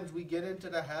sometimes we get into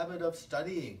the habit of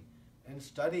studying and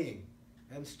studying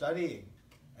and studying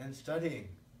and studying.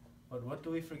 But what do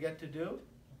we forget to do?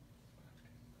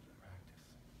 Practicing.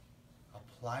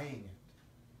 Applying it.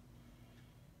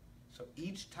 So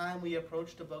each time we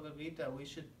approach the Bhagavad Gita, we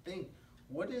should think,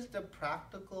 what is the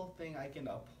practical thing I can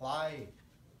apply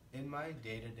in my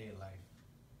day-to-day life?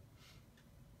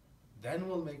 Then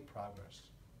we'll make progress.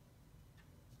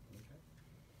 Okay?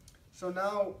 So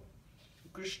now,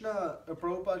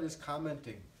 Prabhupada is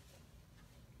commenting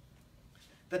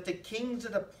that the kings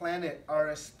of the planet are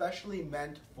especially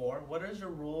meant for, what is the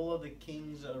role of the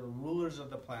kings or rulers of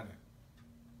the planet?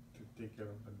 To take care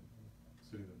of the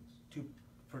citizens.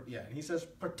 And he says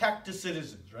protect the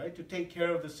citizens, right? To take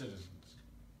care of the citizens.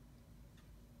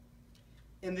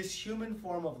 In this human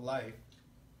form of life,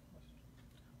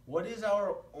 what is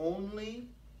our only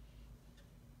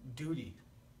duty?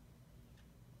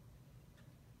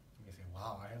 You say,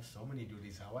 wow, I have so many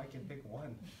duties. How I can pick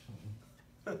one?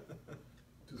 To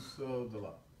serve the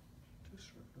Lord. To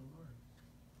serve the Lord.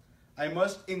 I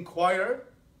must inquire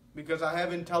because I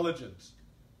have intelligence.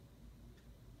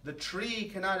 The tree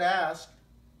cannot ask,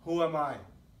 who am I?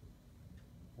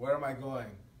 Where am I going?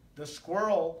 The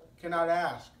squirrel cannot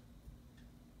ask,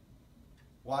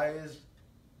 why is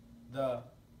the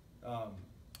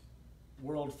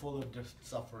world full of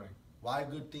suffering? Why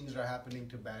good things are happening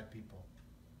to bad people?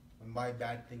 And why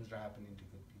bad things are happening to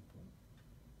good people?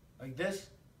 Like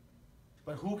this.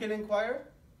 But who can inquire?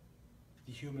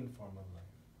 The human form of life.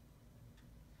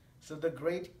 So the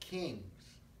great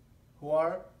kings who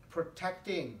are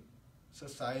protecting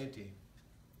society,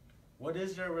 what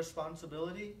is their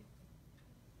responsibility?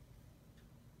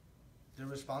 The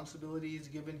responsibility is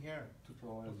given here. To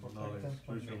provide To protect knowledge, them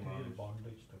from spiritual material knowledge.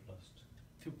 bondage to lust.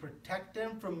 To protect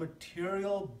them from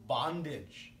material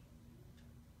bondage.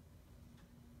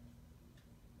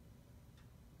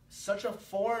 Such a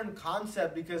foreign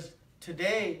concept because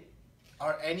today,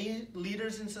 are any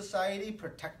leaders in society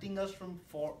protecting us from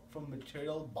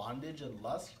material bondage and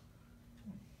lust?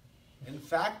 In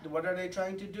fact, what are they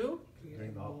trying to do?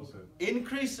 Doing the opposite.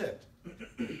 Increase it.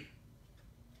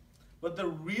 But the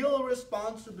real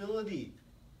responsibility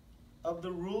of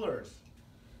the rulers,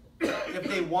 if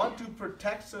they want to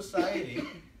protect society,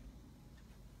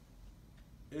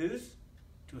 is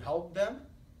to help them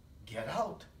get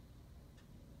out.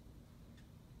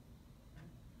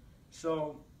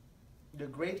 So the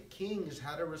great kings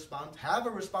have a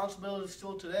responsibility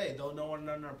still today, though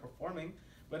none are performing.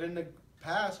 But in the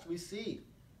past, we see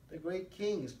the great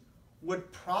kings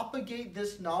would propagate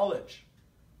this knowledge,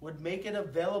 would make it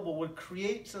available, would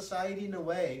create society in a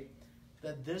way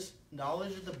that this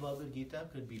knowledge of the Bhagavad Gita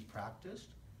could be practiced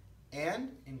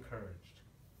and encouraged.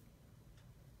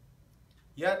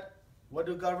 Yet, what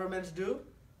do governments do?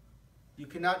 You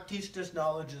cannot teach this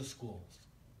knowledge in schools.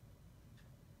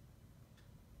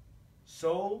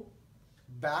 So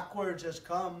backwards has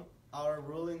come our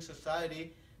ruling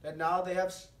society that now they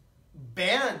have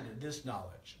banned this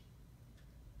knowledge.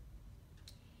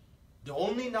 The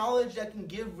only knowledge that can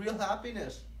give real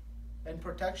happiness and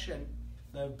protection,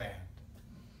 they've banned.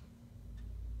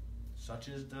 Such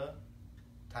is the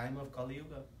time of Kali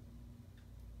Yuga.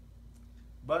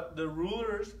 But the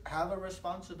rulers have a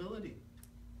responsibility.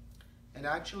 And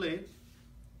actually,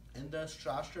 in the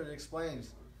Shastra it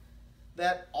explains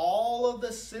that all of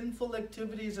the sinful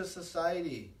activities of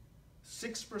society,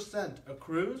 6%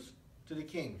 accrues to the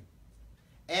king.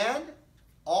 And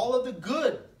all of the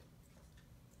good,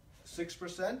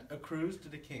 6% accrues to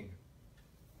the king.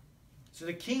 So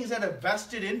the kings had a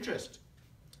vested interest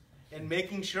in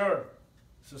making sure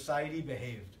society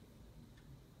behaved.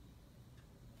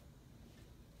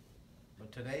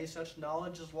 But today such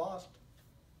knowledge is lost.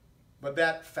 But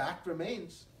that fact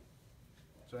remains.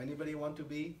 So anybody want to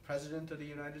be President of the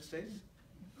United States?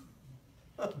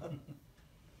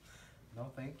 No,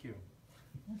 thank you.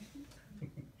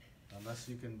 Unless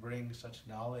you can bring such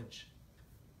knowledge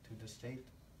to the state.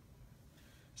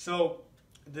 So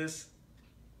this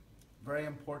very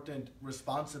important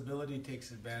responsibility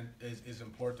is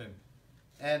important.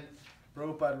 And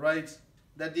Prabhupada writes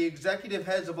that the executive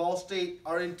heads of all states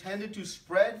are intended to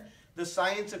spread the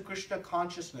science of Krishna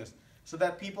consciousness so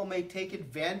that people may take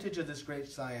advantage of this great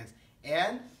science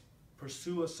and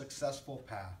pursue a successful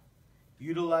path,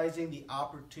 utilizing the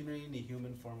opportunity in the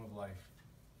human form of life.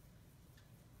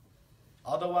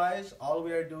 Otherwise, all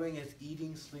we are doing is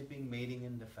eating, sleeping, mating,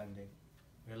 and defending.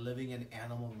 We are living an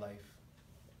animal life.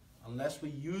 Unless we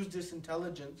use this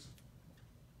intelligence,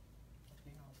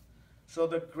 nothing else. So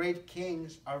the great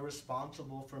kings are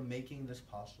responsible for making this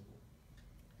possible.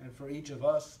 And for each of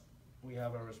us, we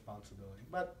have a responsibility.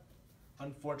 But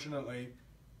unfortunately,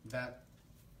 that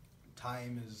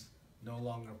time is no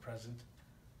longer present,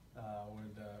 where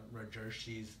the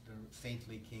Rajarshis, the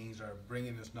saintly kings, are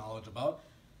bringing this knowledge about.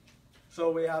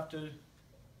 So we have to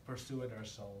pursue it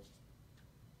ourselves.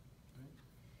 Right?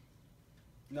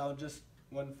 Now, just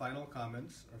one final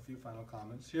comments, or a few final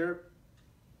comments. Here,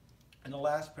 in the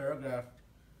last paragraph,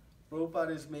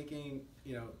 Prabhupada is making,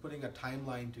 putting a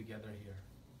timeline together here.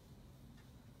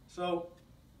 So,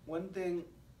 one thing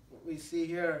we see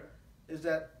here is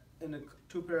that in the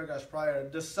 2 paragraphs prior,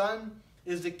 the sun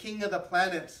is the king of the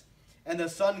planets and the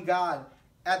sun god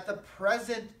at the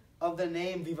present of the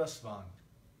name Vivasvan.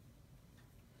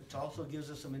 Which also gives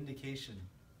us some indication.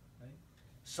 Right?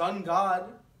 Sun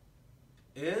god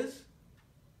is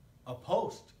a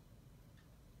post.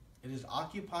 It is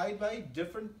occupied by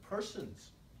different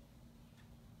persons.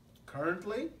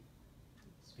 Currently,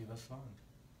 Vivasvan.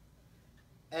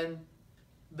 And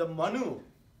the Manu,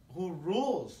 who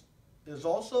rules, is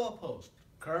also a post.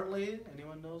 Currently,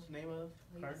 anyone knows the name of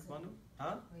current Manu?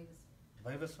 Huh?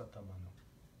 Vivasvata Manu.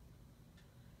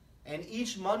 And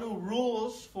each Manu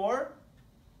rules for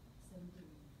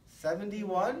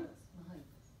 71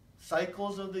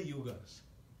 cycles of the yugas.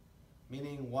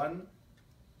 Meaning one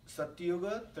Satya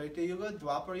Yuga, Treta Yuga,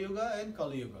 Dwapar Yuga, and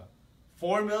Kali Yuga.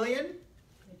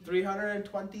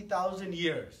 4,320,000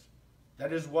 years.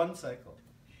 That is one cycle.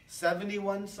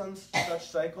 71 such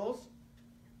cycles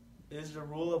is the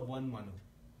rule of one Manu.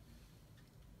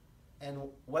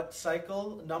 And what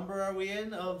cycle number are we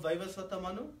in of Vivasvata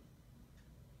Manu?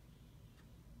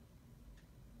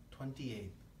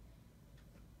 28.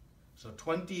 So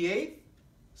 28th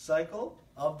cycle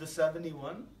of the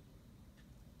 71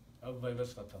 of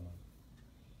Vivasvata Manu.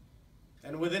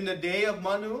 And within the day of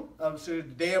Manu, the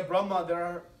day of Brahma,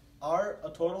 there are a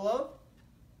total of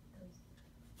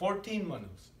 14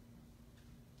 Manus.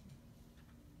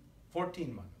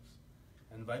 14 Manus.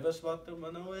 And Vivasvata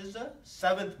Manu is the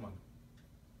 7th Manu.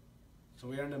 So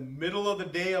we are in the middle of the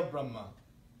day of Brahma.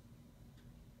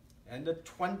 And the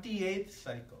 28th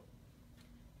cycle.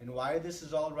 And why this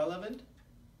is all relevant?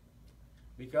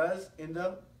 Because in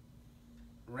the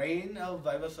reign of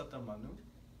Vivasvata Manu,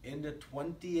 in the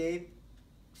 28th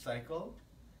cycle,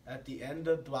 at the end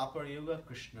of Dwapar Yuga,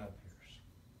 Krishna appears.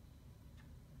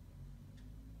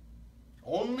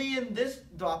 Only in this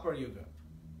Dwapar Yuga,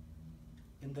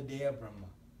 in the day of Brahma.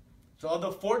 So of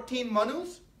the 14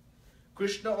 Manus,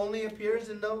 Krishna only appears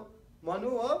in the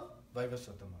Manu of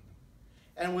Vivasvata Manu.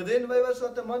 And within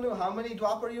Vivasvata Manu, how many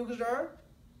Dwapar Yugas are?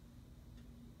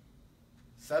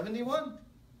 71.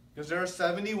 Because there are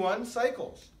 71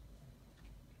 cycles.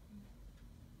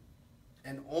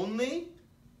 And only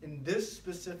in this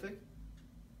specific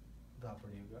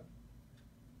Dwapar Yuga.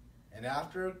 And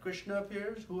after Krishna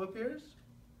appears, who appears?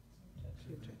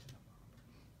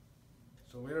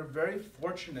 So we are very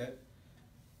fortunate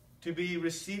to be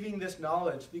receiving this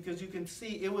knowledge, because you can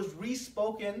see it was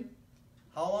re-spoken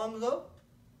how long ago?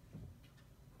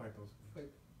 5,000.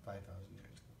 5,000 years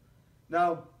ago.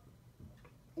 Now,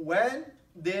 when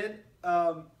did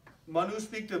Manu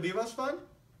speak to Vivasvan?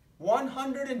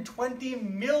 120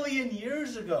 million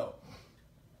years ago.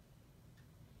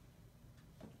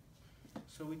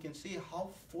 So we can see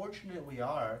how fortunate we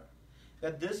are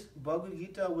that this Bhagavad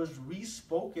Gita was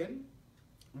re-spoken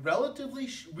relatively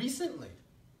recently.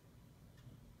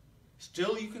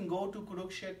 Still, you can go to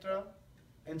Kurukshetra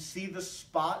and see the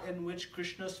spot in which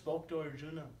Krishna spoke to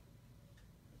Arjuna.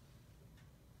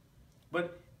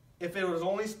 But if it was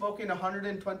only spoken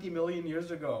 120 million years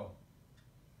ago,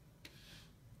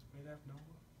 we'd have no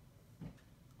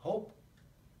hope.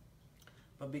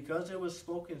 But because it was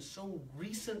spoken so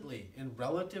recently in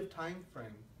relative time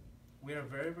frame, we are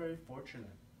very, very fortunate.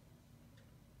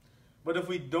 But if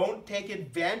we don't take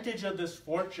advantage of this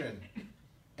fortune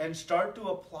and start to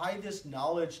apply this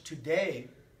knowledge today,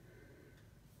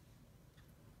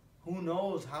 who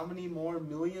knows how many more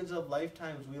millions of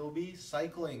lifetimes we will be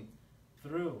cycling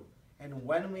through, and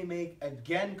when we may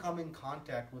again come in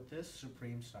contact with this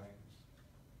supreme science.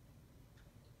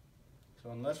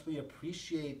 So unless we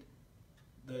appreciate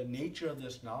the nature of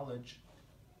this knowledge,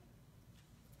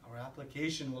 our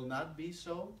application will not be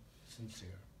so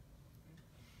sincere.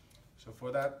 So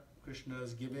for that, Krishna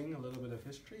is giving a little bit of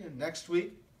history, and next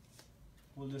week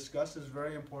we'll discuss this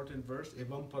very important verse,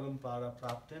 Evam parampara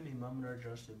praptem imam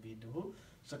narjasa viduhu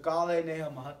sakale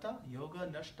neha mahata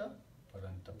yoga nashta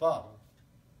parantapa.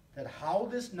 That how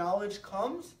this knowledge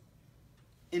comes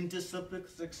in disciplic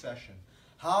succession.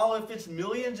 How, if it's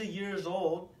millions of years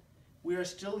old, we are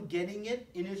still getting it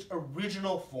in its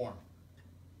original form,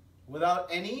 without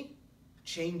any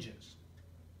changes.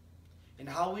 And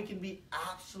how we can be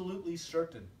absolutely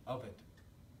certain of it.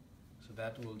 So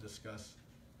that we'll discuss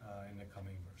in the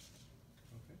coming verses.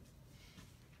 Okay.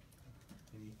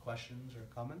 Any questions or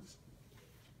comments?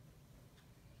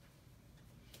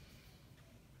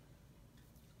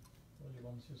 Only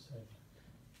once you said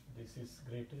this is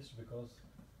greatest because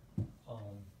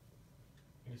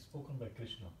it is spoken by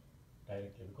Krishna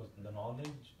directly, because the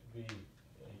knowledge there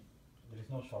is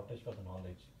no shortage for the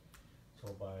knowledge.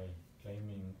 So by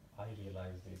claiming I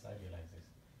realize this,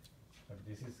 but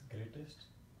this is greatest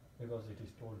because it is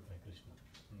told by Krishna.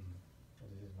 So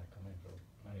this is my comment, bro.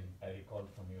 I recall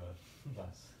from your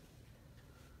class.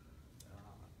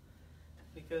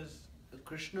 Because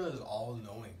Krishna is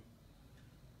all-knowing.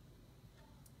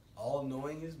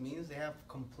 All-knowing means they have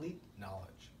complete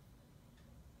knowledge.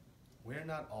 We're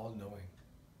not all-knowing.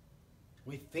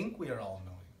 We think we are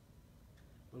all-knowing.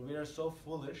 But we are so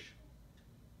foolish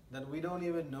that we don't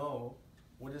even know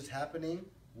what is happening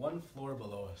one floor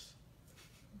below us.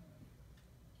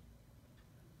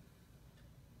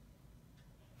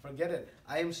 Forget it.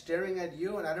 I am staring at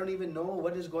you and I don't even know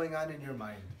what is going on in your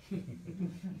mind.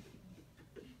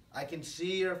 I can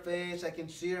see your face, I can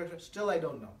see your... Still I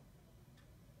don't know.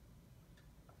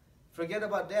 Forget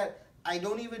about that. I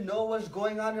don't even know what's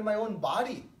going on in my own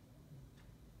body.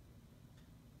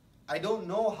 I don't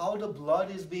know how the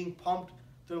blood is being pumped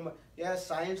through my...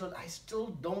 science, I still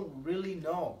don't really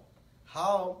know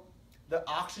how the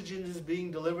oxygen is being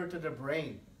delivered to the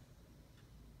brain.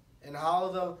 And how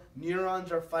the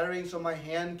neurons are firing so my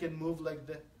hand can move like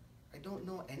that. I don't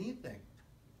know anything.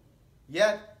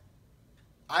 Yet,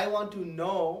 I want to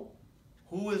know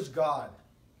who is God.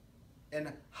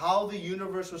 And how the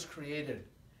universe was created.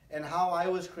 And how I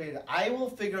was created. I will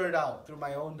figure it out through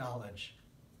my own knowledge.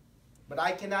 But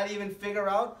I cannot even figure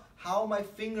out how my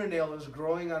fingernail is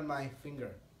growing on my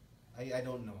finger. I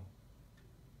don't know.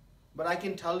 But I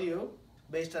can tell you,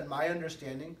 based on my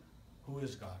understanding, who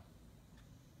is God.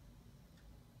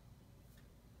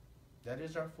 That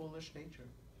is our foolish nature.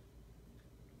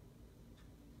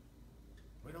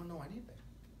 We don't know anything.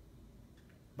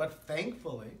 But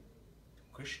thankfully,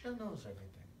 Krishna knows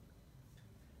everything.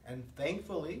 And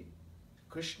thankfully,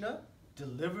 Krishna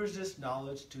delivers this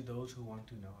knowledge to those who want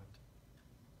to know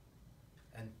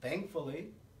it. And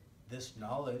thankfully, this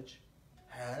knowledge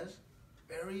has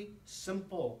very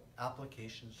simple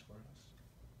applications for us.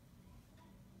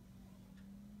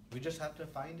 We just have to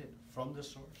find it from the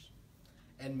source.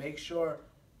 And make sure,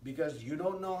 because you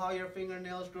don't know how your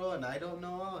fingernails grow and I don't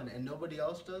know how and nobody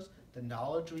else does, the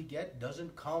knowledge we get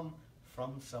doesn't come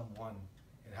from someone.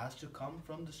 It has to come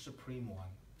from the Supreme One,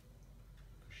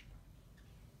 Krishna.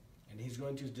 And he's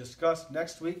going to discuss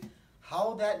next week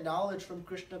how that knowledge from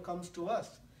Krishna comes to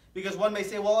us. Because one may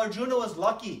say, well, Arjuna was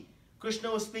lucky. Krishna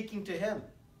was speaking to him.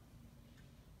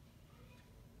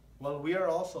 Well, we are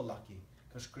also lucky.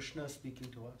 Because Krishna is speaking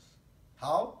to us.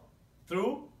 How?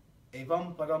 Through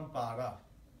evam parampara.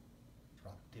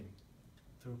 Praptim.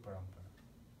 Through parampara.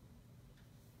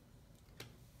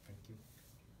 Thank you.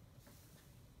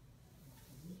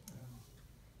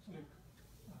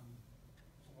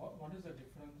 What is the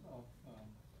difference of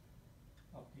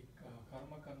the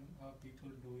karma people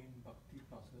doing bhakti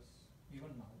process even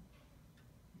now?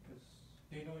 Because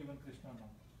they know even Krishna now.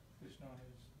 Krishna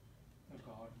is the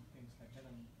God and things like that.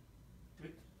 And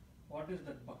with what is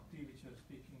that bhakti which you are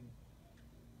speaking,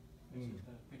 which is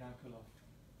the pinnacle of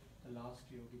the last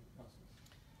yogic process?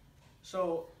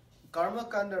 So, karma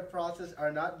kanda process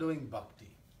are not doing bhakti.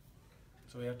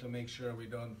 So we have to make sure we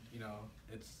don't,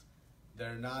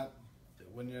 they're not,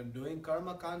 when you're doing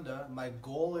karma kanda, my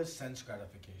goal is sense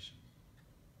gratification.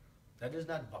 That is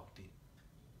not bhakti.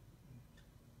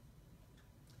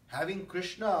 Having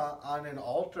Krishna on an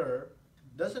altar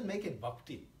doesn't make it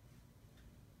bhakti.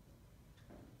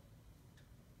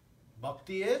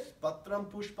 Bhakti is patram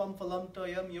pushpam phalam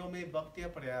toyam yo me bhaktya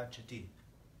prayachati.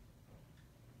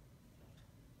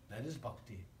 That is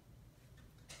bhakti.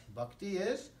 Bhakti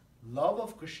is love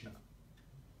of Krishna.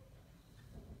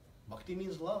 Bhakti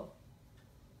means love.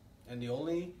 And the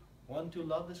only one to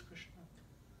love is Krishna.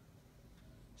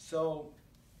 So,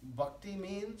 bhakti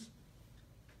means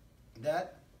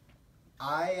that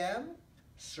I am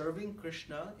serving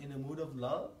Krishna in a mood of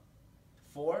love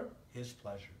for his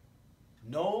pleasure.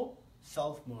 No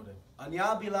self-motive.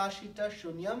 Anya bilashita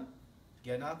shunyam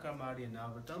gyana karmari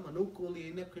navratam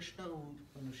anukulena Krishna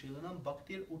anushilanam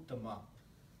bhaktir uttama.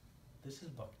 This is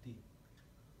bhakti.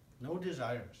 No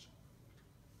desires.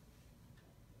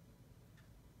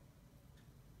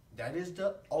 That is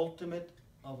the ultimate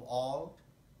of all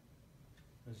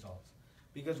results.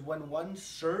 Because when one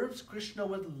serves Krishna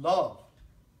with love,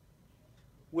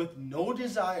 with no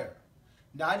desire,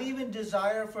 not even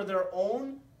desire for their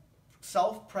own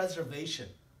self-preservation,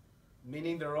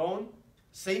 meaning their own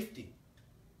safety,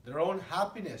 their own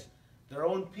happiness, their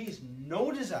own peace,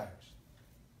 no desires.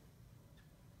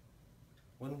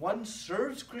 When one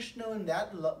serves Krishna in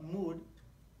that mood,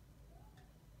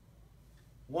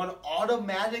 one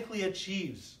automatically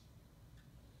achieves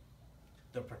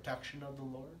the protection of the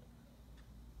Lord,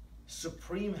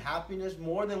 supreme happiness,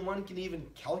 more than one can even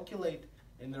calculate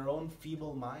in their own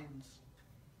feeble minds.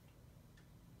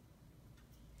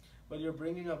 But you're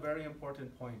bringing a very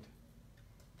important point,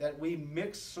 that we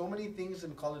mix so many things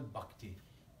and call it bhakti.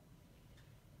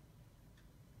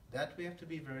 That we have to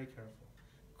be very careful.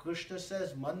 Krishna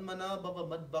says, Manmana bhava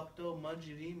mad bhakto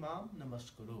majri mam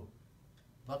namaskuru.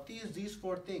 Bhakti is these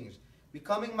four things.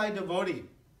 Becoming my devotee,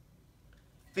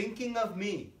 thinking of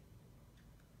me,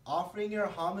 offering your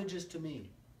homages to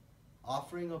me,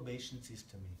 offering obeisances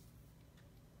to me.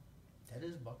 That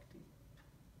is bhakti.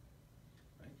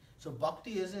 Right? So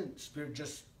bhakti isn't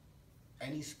just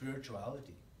any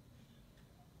spirituality.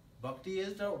 Bhakti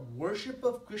is the worship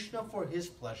of Krishna for his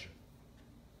pleasure.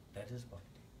 That is bhakti.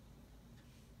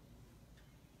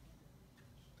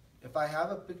 If I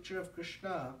have a picture of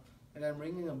Krishna and I'm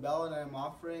ringing a bell and I'm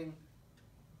offering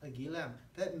a ghee lamp,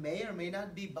 that may or may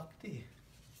not be bhakti.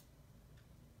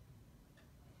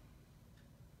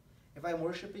 If I'm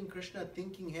worshipping Krishna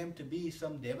thinking him to be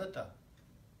some devata,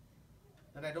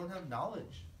 then I don't have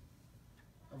knowledge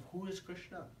of who is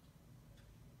Krishna.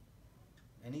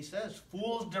 And he says,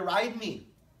 fools deride me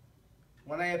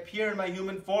when I appear in my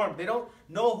human form. They don't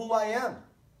know who I am.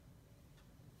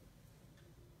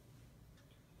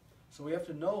 So we have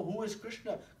to know who is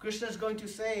Krishna. Krishna is going to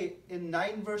say in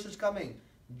 9 verses coming,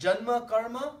 Janma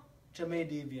karma chame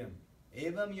divyam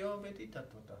evam yo veti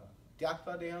tattvataha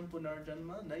tyakva deham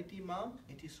punarjanma naiti mam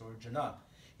iti sorjana.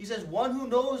 He says, one who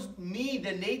knows me,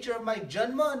 the nature of my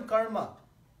janma and karma,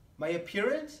 my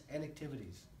appearance and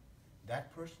activities,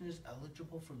 that person is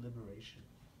eligible for liberation.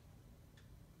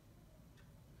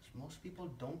 Most people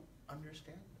don't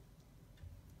understand.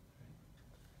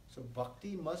 So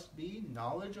bhakti must be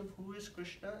knowledge of who is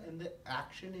Krishna and the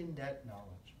action in that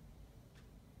knowledge.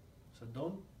 So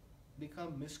don't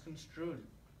become misconstrued.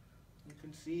 You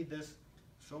can see this,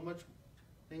 so much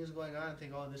things going on and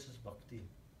think, oh, this is bhakti.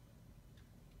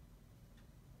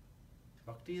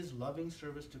 Bhakti is loving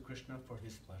service to Krishna for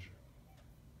his pleasure.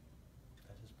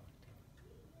 That is bhakti.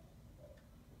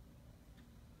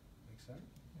 Make sense?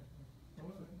 The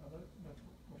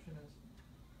question is,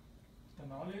 the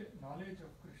knowledge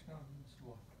of Krishna means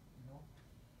what?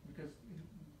 Because in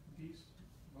these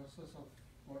verses of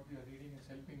what we are reading is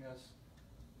helping us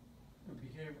to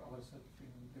behave ourselves in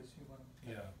this human life.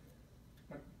 Yeah.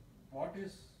 But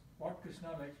what Krishna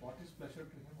likes, what is pleasure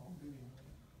to him, how do we know?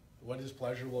 What is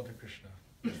pleasurable to Krishna?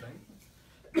 You think?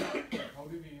 How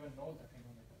do we even know that?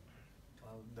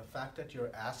 Well, the fact that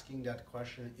you're asking that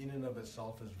question in and of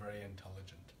itself is very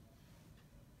intelligent.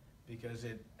 Because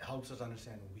it helps us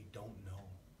understand we don't know.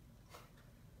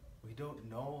 We don't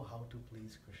know how to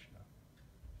please Krishna.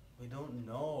 We don't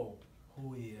know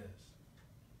who he is.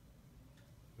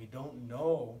 We don't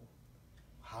know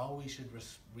how we should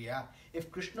react.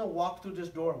 If Krishna walked through this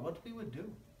door, what we would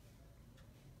do?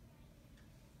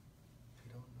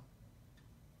 We don't know.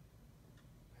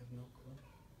 We have no clue.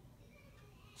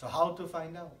 So how to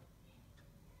find out?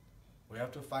 We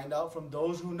have to find out from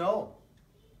those who know.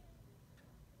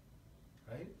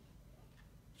 Right?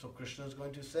 So Krishna is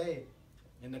going to say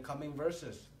in the coming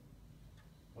verses,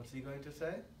 what's he going to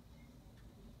say?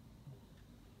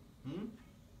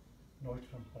 Know it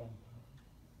from Parampara,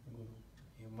 Guru.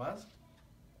 You must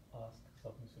Ask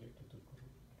submissively to the Guru.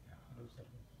 Do service.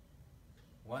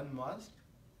 One must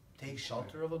take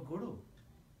shelter of a guru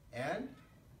and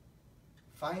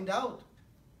find out.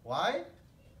 Why?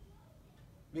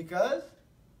 Because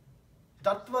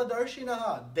Tattva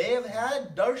Darshinaha, they have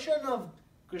had darshan of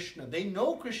Krishna. They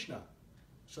know Krishna.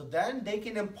 So then they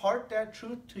can impart that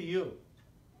truth to you.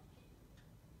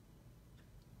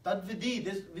 Tad vidhi,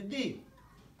 this vidhi,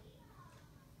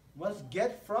 must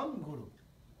get from Guru.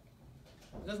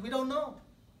 Because we don't know.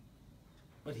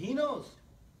 But he knows.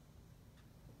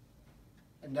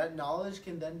 And that knowledge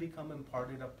can then become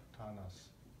imparted upon us.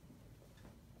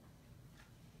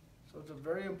 So it's a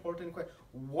very important question.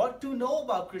 What to know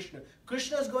about Krishna?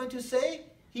 Krishna is going to say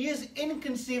he is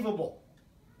inconceivable.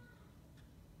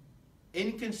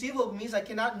 Inconceivable means I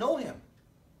cannot know him.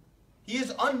 He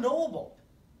is unknowable,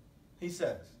 he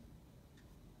says.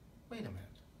 Wait a minute.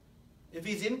 If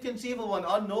he's inconceivable and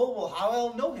unknowable, how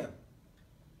I'll know him?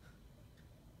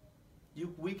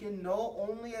 We can know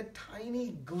only a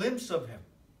tiny glimpse of him.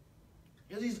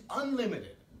 Because he's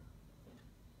unlimited.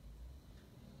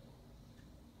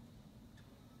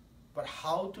 But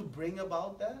how to bring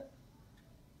about that?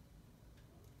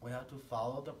 We have to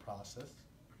follow the process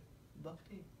of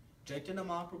bhakti. Chaitanya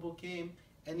Mahaprabhu came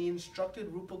and he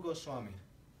instructed Rupa Goswami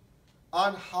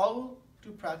on how to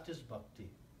practice bhakti.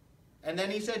 And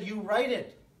then he said, you write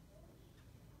it.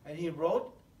 And he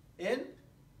wrote in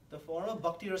the form of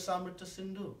Bhakti Rasamrita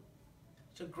Sindhu.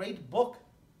 It's a great book.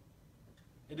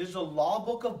 It is a law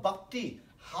book of bhakti.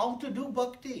 How to do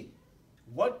bhakti.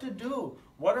 What to do.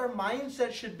 What our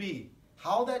mindset should be.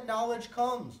 How that knowledge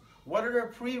comes. What are our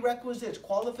prerequisites,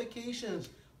 qualifications.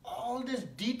 All this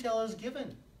detail is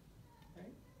given.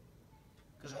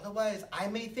 Because otherwise, I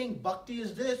may think bhakti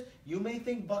is this. You may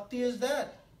think bhakti is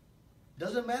that.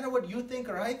 Doesn't matter what you think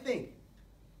or I think.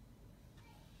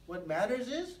 What matters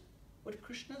is what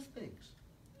Krishna thinks.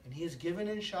 And he is given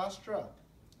in Shastra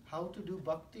how to do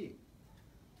bhakti.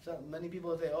 So many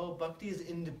people say, oh, bhakti is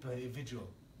individual.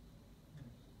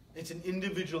 It's an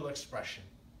individual expression.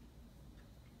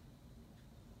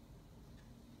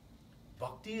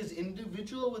 Bhakti is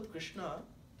individual with Krishna.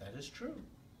 That is true.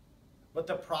 But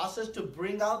the process to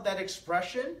bring out that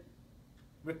expression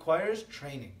requires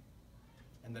training.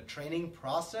 And the training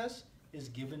process is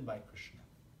given by Krishna.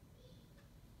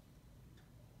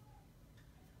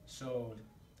 So,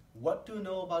 what to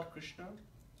know about Krishna?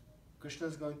 Krishna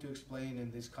is going to explain in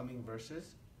these coming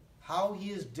verses how he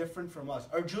is different from us.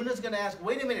 Arjuna is going to ask,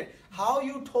 wait a minute, how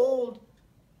you told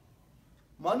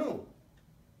Manu?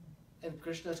 And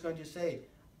Krishna is going to say,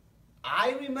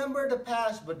 I remember the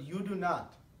past, but you do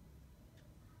not.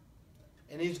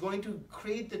 And he's going to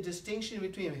create the distinction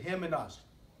between him and us.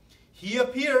 He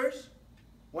appears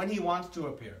when he wants to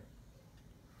appear.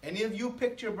 Any of you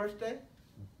picked your birthday?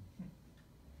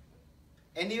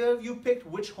 Any of you picked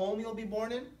which home you'll be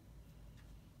born in?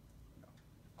 No.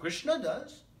 Krishna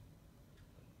does.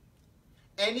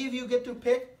 Any of you get to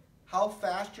pick how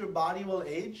fast your body will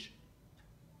age?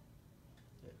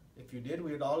 If you did,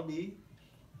 we would all be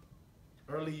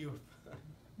early youth.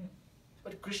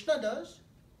 But Krishna does.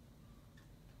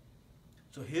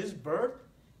 So his birth,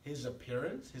 his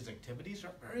appearance, his activities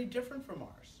are very different from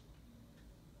ours.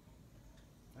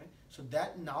 Right? So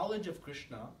that knowledge of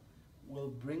Krishna will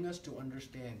bring us to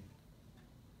understand,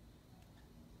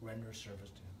 render service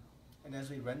to him. And as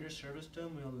we render service to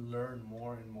him, we'll learn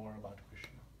more and more about Krishna.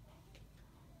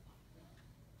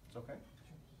 It's okay?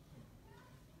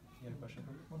 You have a question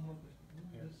for me? One more question.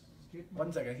 Yeah. This statement.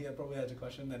 One second, he probably has a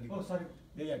question. Then Oh, sorry.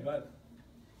 Yeah, go ahead.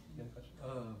 You have a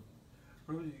question?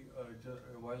 Probably just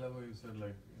a while ago you said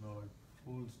like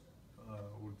fools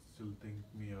would still think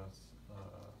me as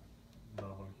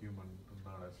normal human,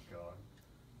 not as God.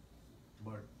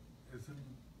 But isn't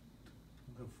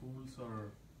the fools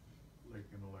are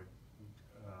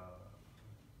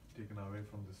taken away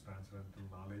from this transcendental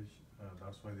knowledge.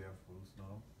 That's why they are fools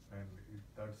now, and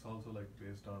that's also like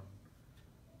based on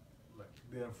like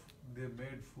they're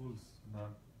made fools,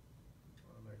 not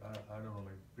like I don't know,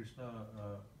 like Krishna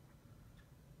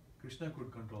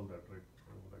could control that, right?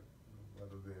 Like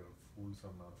whether they are fools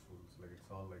or not fools, like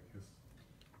it's all like his.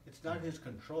 It's not his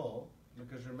control,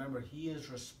 because remember, he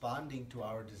is responding to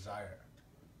our desire.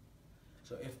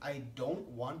 So if I don't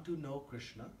want to know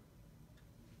Krishna,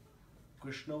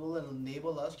 Krishna will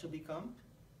enable us to become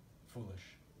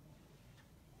foolish.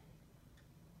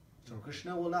 So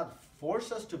Krishna will not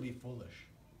force us to be foolish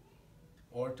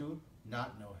or to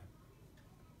not know him.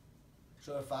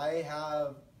 So if I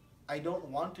don't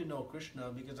want to know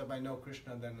Krishna, because if I know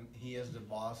Krishna, then he is the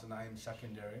boss and I am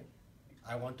secondary.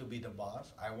 I want to be the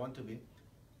boss,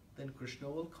 then Krishna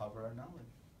will cover our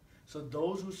knowledge. So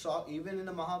those who saw, even in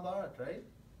the Mahabharata, right?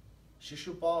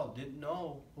 Shishupal didn't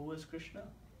know who was Krishna.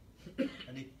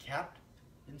 And he kept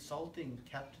insulting.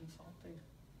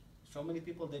 So many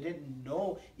people, they didn't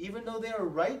know, even though they are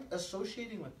right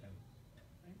associating with him.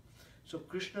 Right? So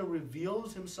Krishna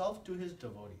reveals himself to his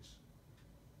devotees.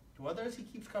 To others, he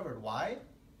keeps covered. Why?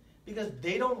 Because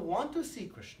they don't want to see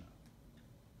Krishna.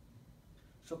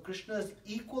 So Krishna is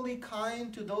equally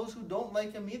kind to those who don't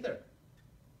like him either.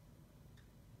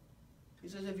 He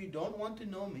says, if you don't want to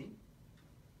know me,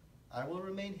 I will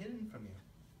remain hidden from you.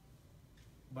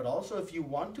 But also, if you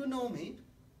want to know me,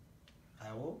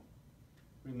 I will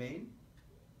remain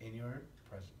in your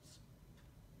presence.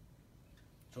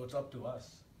 So it's up to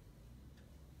us.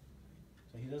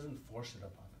 So he doesn't force it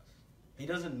upon us. He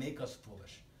doesn't make us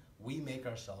foolish. We make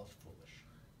ourselves foolish.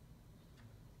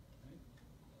 Right?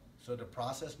 So the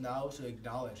process now is to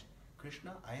acknowledge,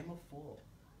 Krishna, I am a fool.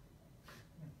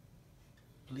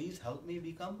 Please help me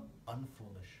become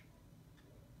unfoolish.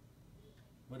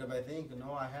 But if I think,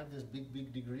 no, I have this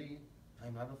big degree,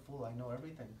 I'm not a fool, I know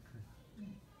everything.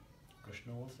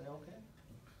 Krishna will say, okay,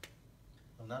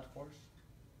 I'll not force.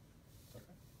 It's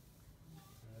okay.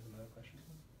 There's another question.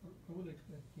 Prabhu, like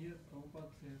here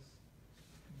Prabhupada says,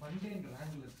 mundane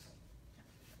wranglers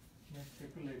may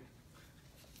speculate.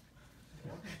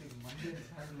 What is the mundane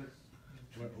wranglers?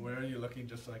 Where are you looking,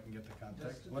 just so I can get the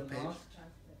context? Just What the page? last-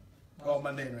 Oh,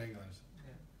 mundane wranglers.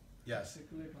 Yeah. Yes.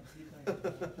 Speculate on three kinds.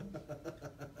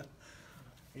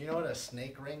 You know what a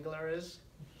snake wrangler is?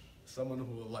 Someone who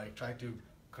will like try to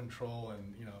control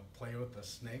and play with the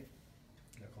snake.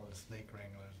 They're called snake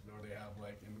wranglers. Or they have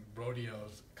like in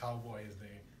rodeos, cowboys,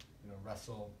 they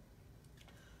wrestle.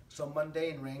 So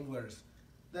mundane wranglers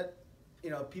that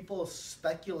people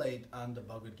speculate on the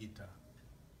Bhagavad Gita.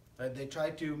 Right? They try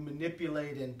to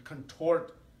manipulate and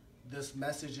contort this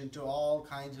message into all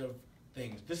kinds of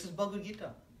things. This is Bhagavad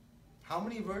Gita. How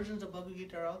many versions of Bhagavad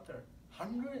Gita are out there?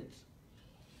 Hundreds.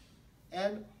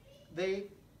 And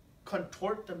they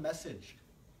contort the message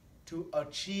to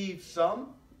achieve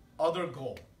some other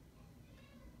goal.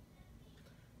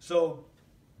 So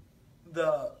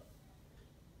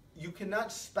you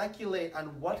cannot speculate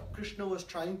on what Krishna was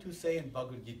trying to say in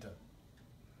Bhagavad Gita.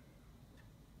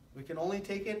 We can only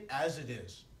take it as it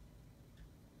is.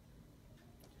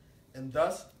 And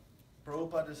thus,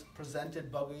 Prabhupada has presented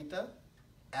Bhagavad Gita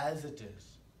as it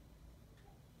is,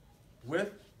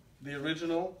 with the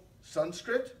original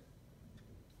Sanskrit,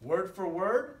 word for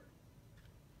word,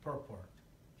 purport.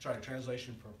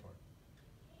 Translation purport.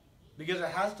 Because it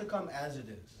has to come as it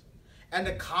is. And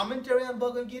the commentary on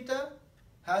Bhagavad Gita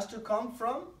has to come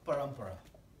from parampara.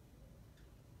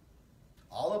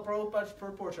 All of Prabhupada's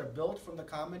purports are built from the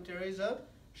commentaries of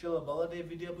Srila Baladev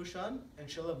Vidyabhushan and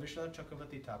Srila Vishwanath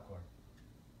Chakravarti Thakur.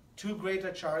 Two great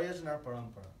acharyas in our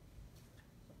parampara.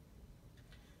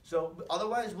 So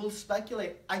otherwise we'll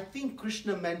speculate. I think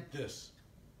Krishna meant this.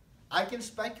 I can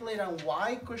speculate on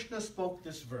why Krishna spoke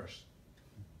this verse.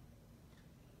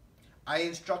 I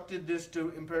instructed this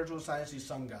to imperishable science,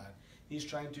 sun god. He's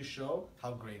trying to show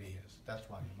how great he is. That's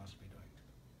why he must be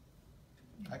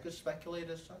doing it. I could speculate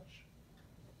as such.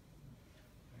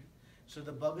 Right? So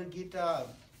the Bhagavad Gita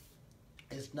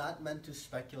is not meant to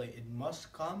speculate. It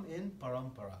must come in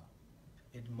parampara.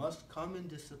 It must come in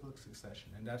disciplic succession.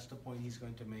 And that's the point he's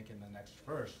going to make in the next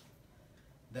verse.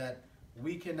 That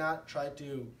we cannot try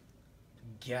to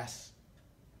guess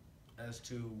as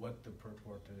to what the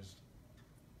purport is.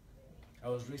 I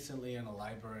was recently in a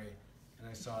library and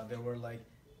I saw there were like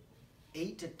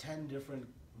 8 to 10 different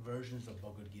versions of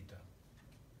Bhagavad Gita.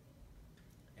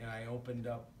 And I opened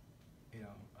up,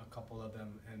 a couple of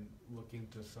them and looked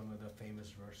into some of the famous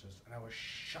verses. And I was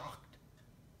shocked.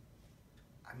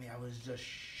 I was just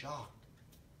shocked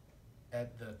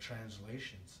at the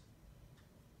translations.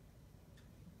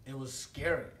 It was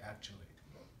scary, actually.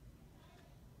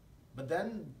 But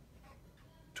then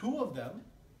 2 of them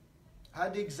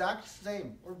had the exact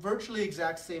same, or virtually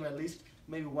exact same, at least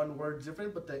maybe one word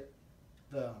different, but the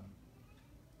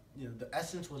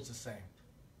essence was the same.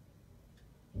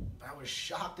 I was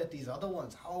shocked at these other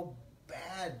ones, how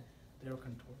bad they were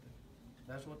contorted.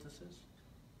 That's what this is.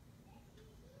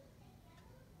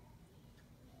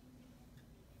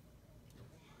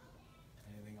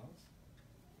 Anything else?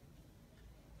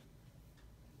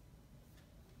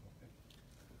 Okay.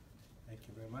 Thank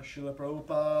you very much. Srila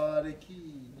Prabhupada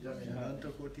ki jai. Ananta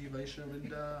Koti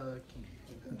Vaishnavrinda ki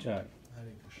jai.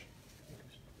 Hare Krishna.